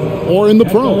basketball or in the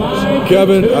pros?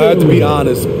 Kevin, I have to be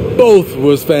honest, both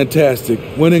was fantastic.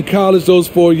 When in college, those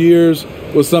 4 years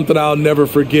was something I'll never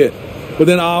forget. But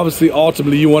then obviously,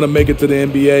 ultimately, you want to make it to the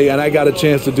NBA, and I got a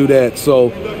chance to do that.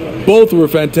 So both were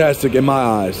fantastic in my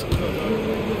eyes.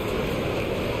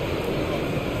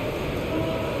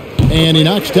 And he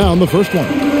knocks down the first one.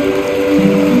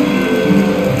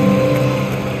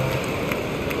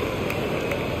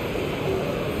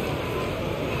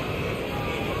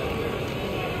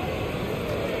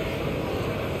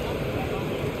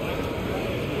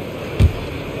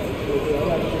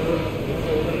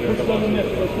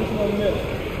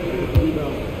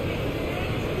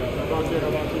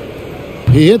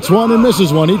 He hits one and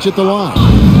misses one, each at the line.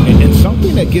 And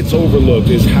something that gets overlooked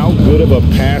is how good of a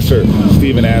passer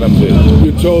Steven Adams is.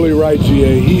 You're totally right,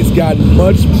 GA. He's gotten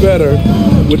much better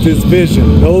with his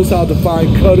vision. Knows how to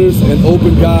find cutters and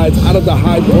open guys out of the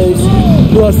high post.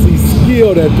 Plus, he's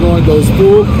skilled at throwing those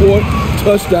full-court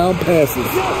touchdown passes.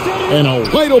 And a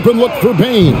wide open look for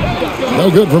Payne.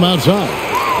 No good from outside.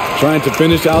 Trying to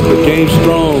finish out the game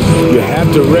strong, you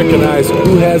have to recognize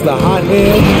who has the hot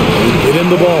hand and get him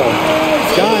the ball.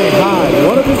 Sky high,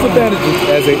 one of his advantages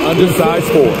as an undersized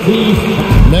forward.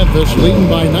 Memphis leading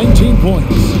by 19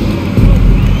 points.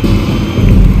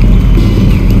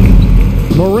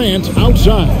 Morant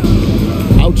outside.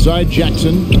 Outside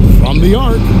Jackson from the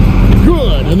arc.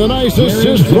 Good, and the nice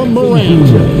assist from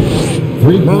Morant.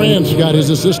 Morant's got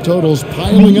his assist totals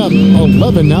piling up.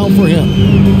 11 now for him.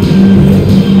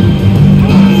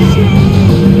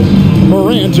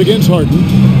 Morant against Harden.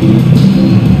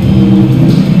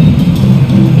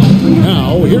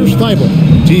 Now, here's Thibault.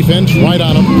 Defense right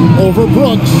on him. Over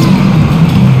Brooks.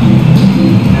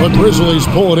 The Grizzlies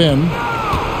pull it in.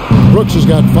 Brooks has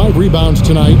got 5 rebounds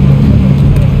tonight.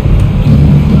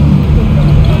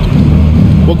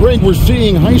 Well, Greg, we're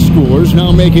seeing high schoolers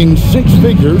now making 6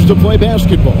 figures to play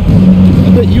basketball.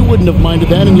 I bet you wouldn't have minded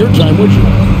that in your time, would you?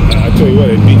 I tell you what,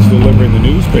 it beats delivering the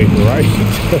newspaper, right?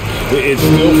 It's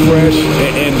still fresh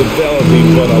and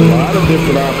developing, but a lot of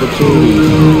different opportunities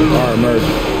are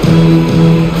emerging.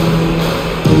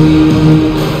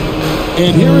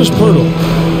 And here is Pirtle.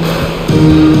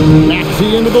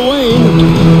 Maxey into the lane.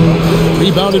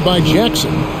 Rebounded by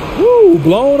Jackson. Woo,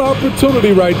 blown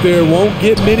opportunity right there. Won't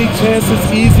get many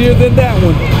chances easier than that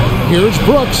one. Here's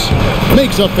Brooks.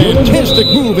 Makes a fantastic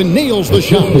move and nails the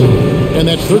shot. And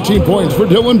that's 13 points for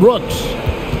Dylan Brooks.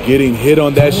 Getting hit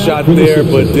on that shot there,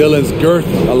 but Dylan's girth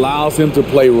allows him to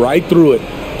play right through it.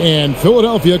 And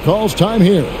Philadelphia calls time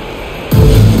here.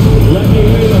 Let me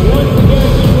hear the once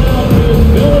again crowd here in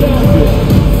Philadelphia.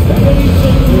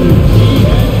 76ers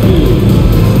TNT.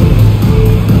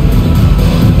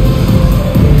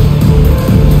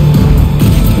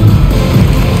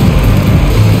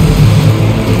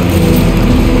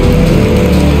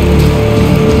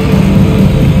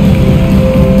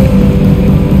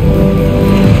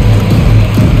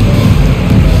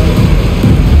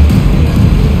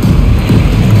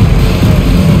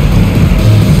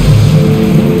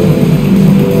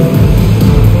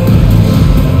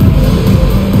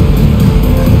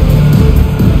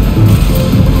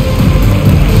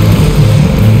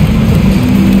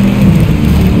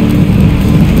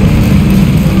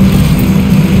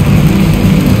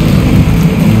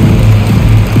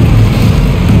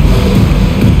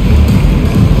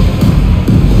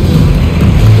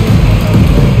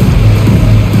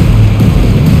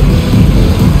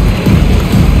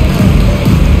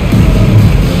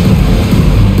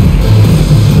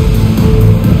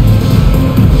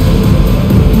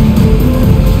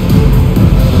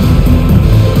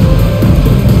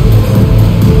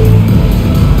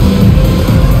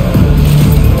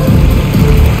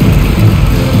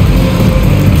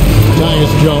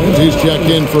 He's checked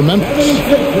in for Memphis.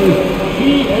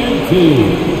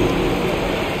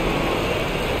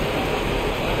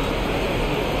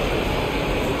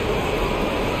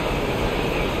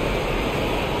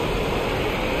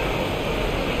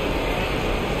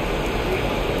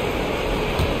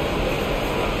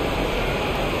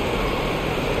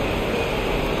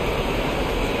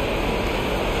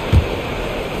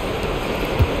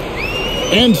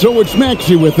 And so it's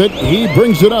Maxey with it. He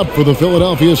brings it up for the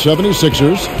Philadelphia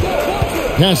 76ers.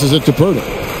 Passes it to Pirtle.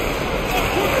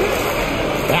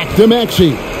 Back to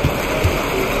Maxey.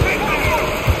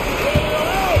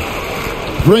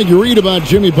 Greg, you read about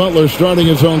Jimmy Butler starting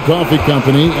his own coffee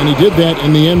company, and he did that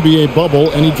in the NBA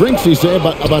bubble, and he drinks, he said,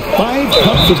 about 5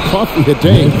 cups of coffee a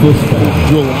day.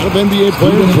 Do a lot of NBA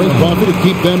players drink coffee to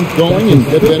keep them going and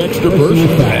get that extra burst?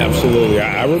 Absolutely.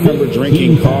 I remember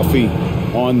drinking coffee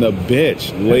on the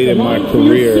bench late in my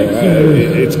career.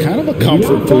 It's kind of a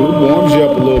comfort food, warms you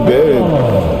up a little bit, and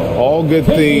all good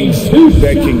things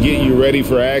that can get you ready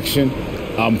for action,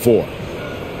 I'm for.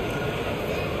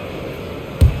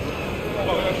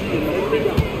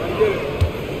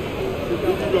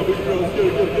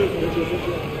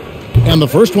 And the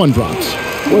first one drops.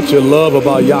 What you love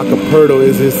about Jakob Poeltl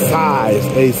is his size,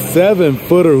 a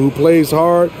 7-footer who plays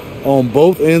hard on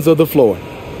both ends of the floor.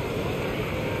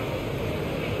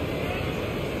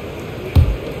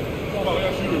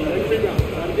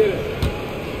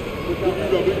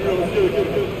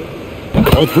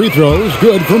 Both free throws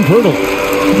good from Poeltl.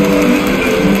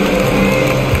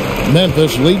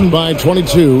 Memphis leading by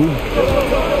 22.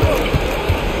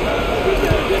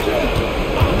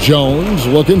 Jones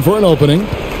looking for an opening.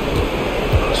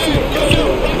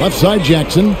 Left side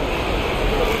Jackson.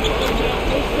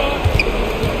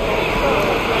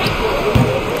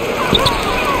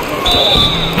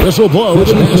 Whistle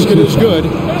blows. Basket is good.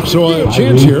 So a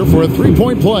chance here for a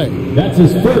three-point play. That's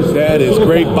his first. That is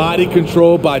great body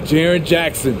control by Jaren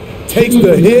Jackson. takes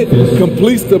the hit,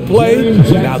 completes the play,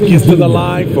 now gets to the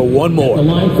line for one more. The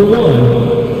line for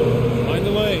one. Mind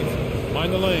the lanes.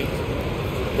 Mind the lanes.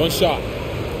 One shot.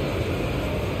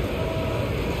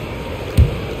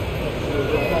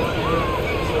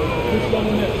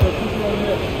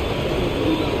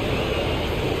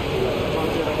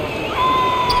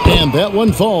 And that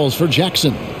one falls for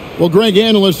Jackson. Well, Greg,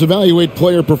 analysts evaluate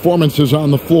player performances on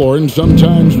the floor, and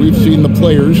sometimes we've seen the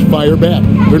players fire back.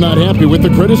 They're not happy with the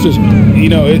criticism. You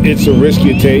know, it's a risk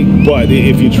you take, but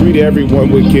if you treat everyone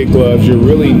with kid gloves, you're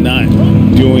really not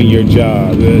doing your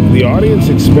job. The audience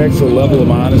expects a level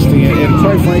of honesty, and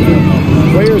quite frankly,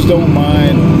 players don't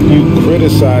mind you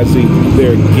criticizing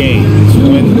their game. It's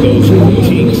when those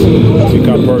critiques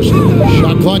become personal.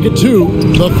 Shot clock at 2.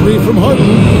 The 3 from Harden.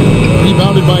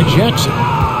 Rebounded by Jackson.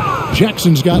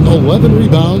 Jackson's got 11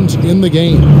 rebounds in the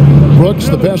game. Brooks,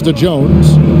 the pass to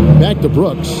Jones. Back to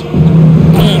Brooks.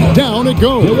 And down it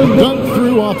goes. Dunked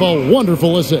through off a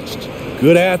wonderful assist.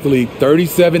 Good athlete,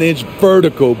 37-inch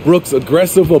vertical. Brooks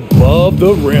aggressive above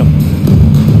the rim.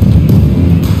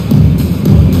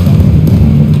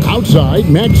 Outside,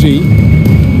 Maxey.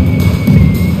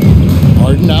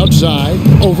 Harden outside,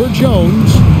 over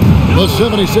Jones. The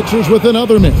 76ers with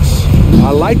another miss. I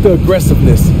like the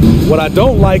aggressiveness. What I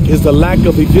don't like is the lack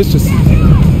of efficiency.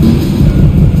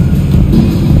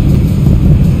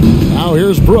 Now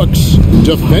here's Brooks,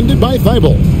 defended by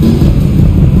Thibault.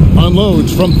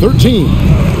 Unloads from 13.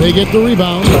 They get the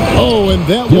rebound. Oh, and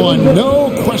that one,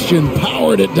 no question,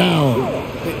 powered it down.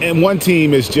 And one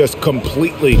team is just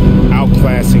completely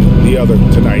outclassing the other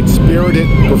tonight. Spirited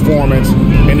performance,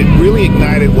 and it really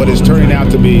ignited what is turning out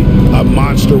to be a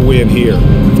monster win here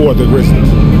for the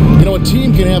Grizzlies. You know, a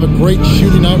team can have a great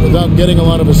shooting night without getting a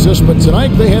lot of assists, but tonight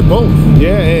they had both.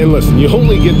 Yeah, and listen, you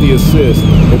only get the assist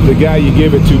if the guy you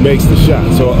give it to makes the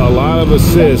shot. So a lot of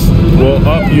assists will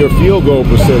up your field goal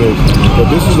percentage, but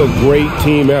this is a great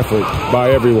team effort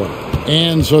by everyone.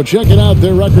 And so checking out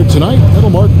their record tonight,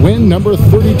 that'll mark win number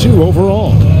 32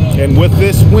 overall. And with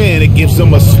this win, it gives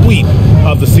them a sweep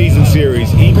of the season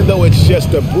series, even though it's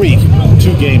just a brief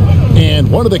 2-game. And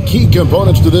one of the key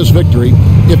components to this victory,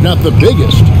 if not the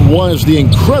biggest, was the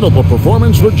incredible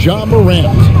performance for Ja Morant.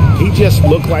 He just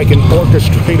looked like an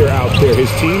orchestrator out there.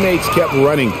 His teammates kept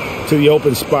running to the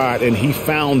open spot, and he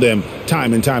found them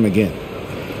time and time again.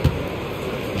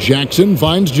 Jackson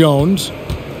finds Jones.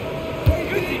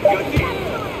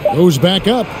 Goes back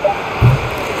up.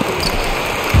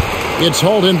 It's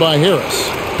hauled in by Harris.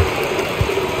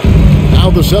 Now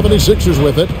the 76ers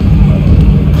with it.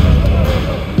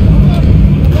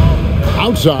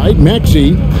 Outside,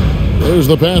 Maxey. There's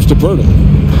the pass to Purtle.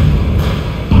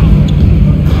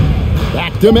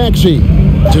 Back to Maxey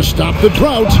to stop the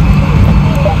drought.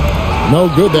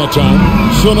 No good that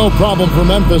time. So no problem for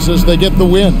Memphis as they get the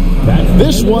win.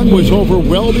 This one was over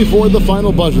well before the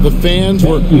final buzzer. The fans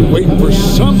were waiting for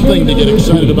something to get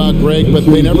excited about, Greg, but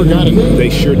they never got it. They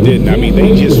sure didn't. I mean,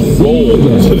 they just rolled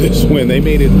to this win. They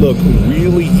made it look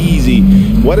really easy.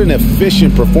 What an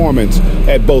efficient performance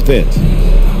at both ends.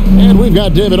 And we've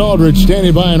got David Aldridge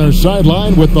standing by on our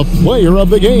sideline with the player of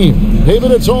the game.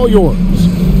 David, it's all yours.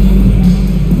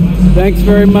 Thanks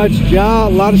very much, Ja. A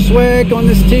lot of swag on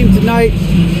this team tonight.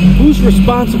 Who's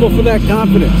responsible for that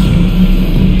confidence?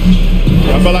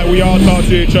 I feel like we all talk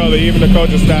to each other, even the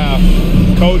coaching staff.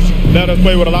 Coach let us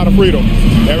play with a lot of freedom.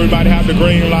 Everybody have the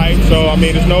green light, so I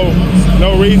mean, there's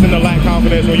no reason to lack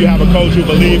confidence when you have a coach who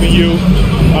believes in you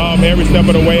every step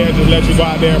of the way and just let you go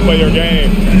out there and play your game.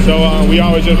 So we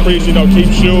always just preach,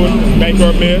 keep shooting, make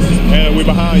or miss, and we're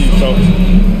behind you. So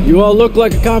you all look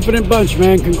like a confident bunch,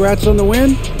 man. Congrats on the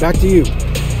win. Back to you.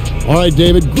 All right,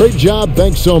 David, great job.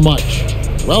 Thanks so much.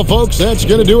 Well, folks, that's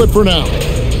going to do it for now.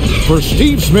 For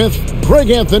Steve Smith, Greg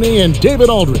Anthony, and David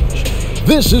Aldridge,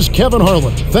 this is Kevin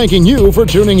Harlan thanking you for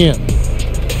tuning in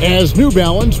as New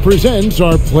Balance presents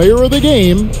our player of the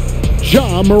game,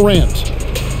 Ja Morant.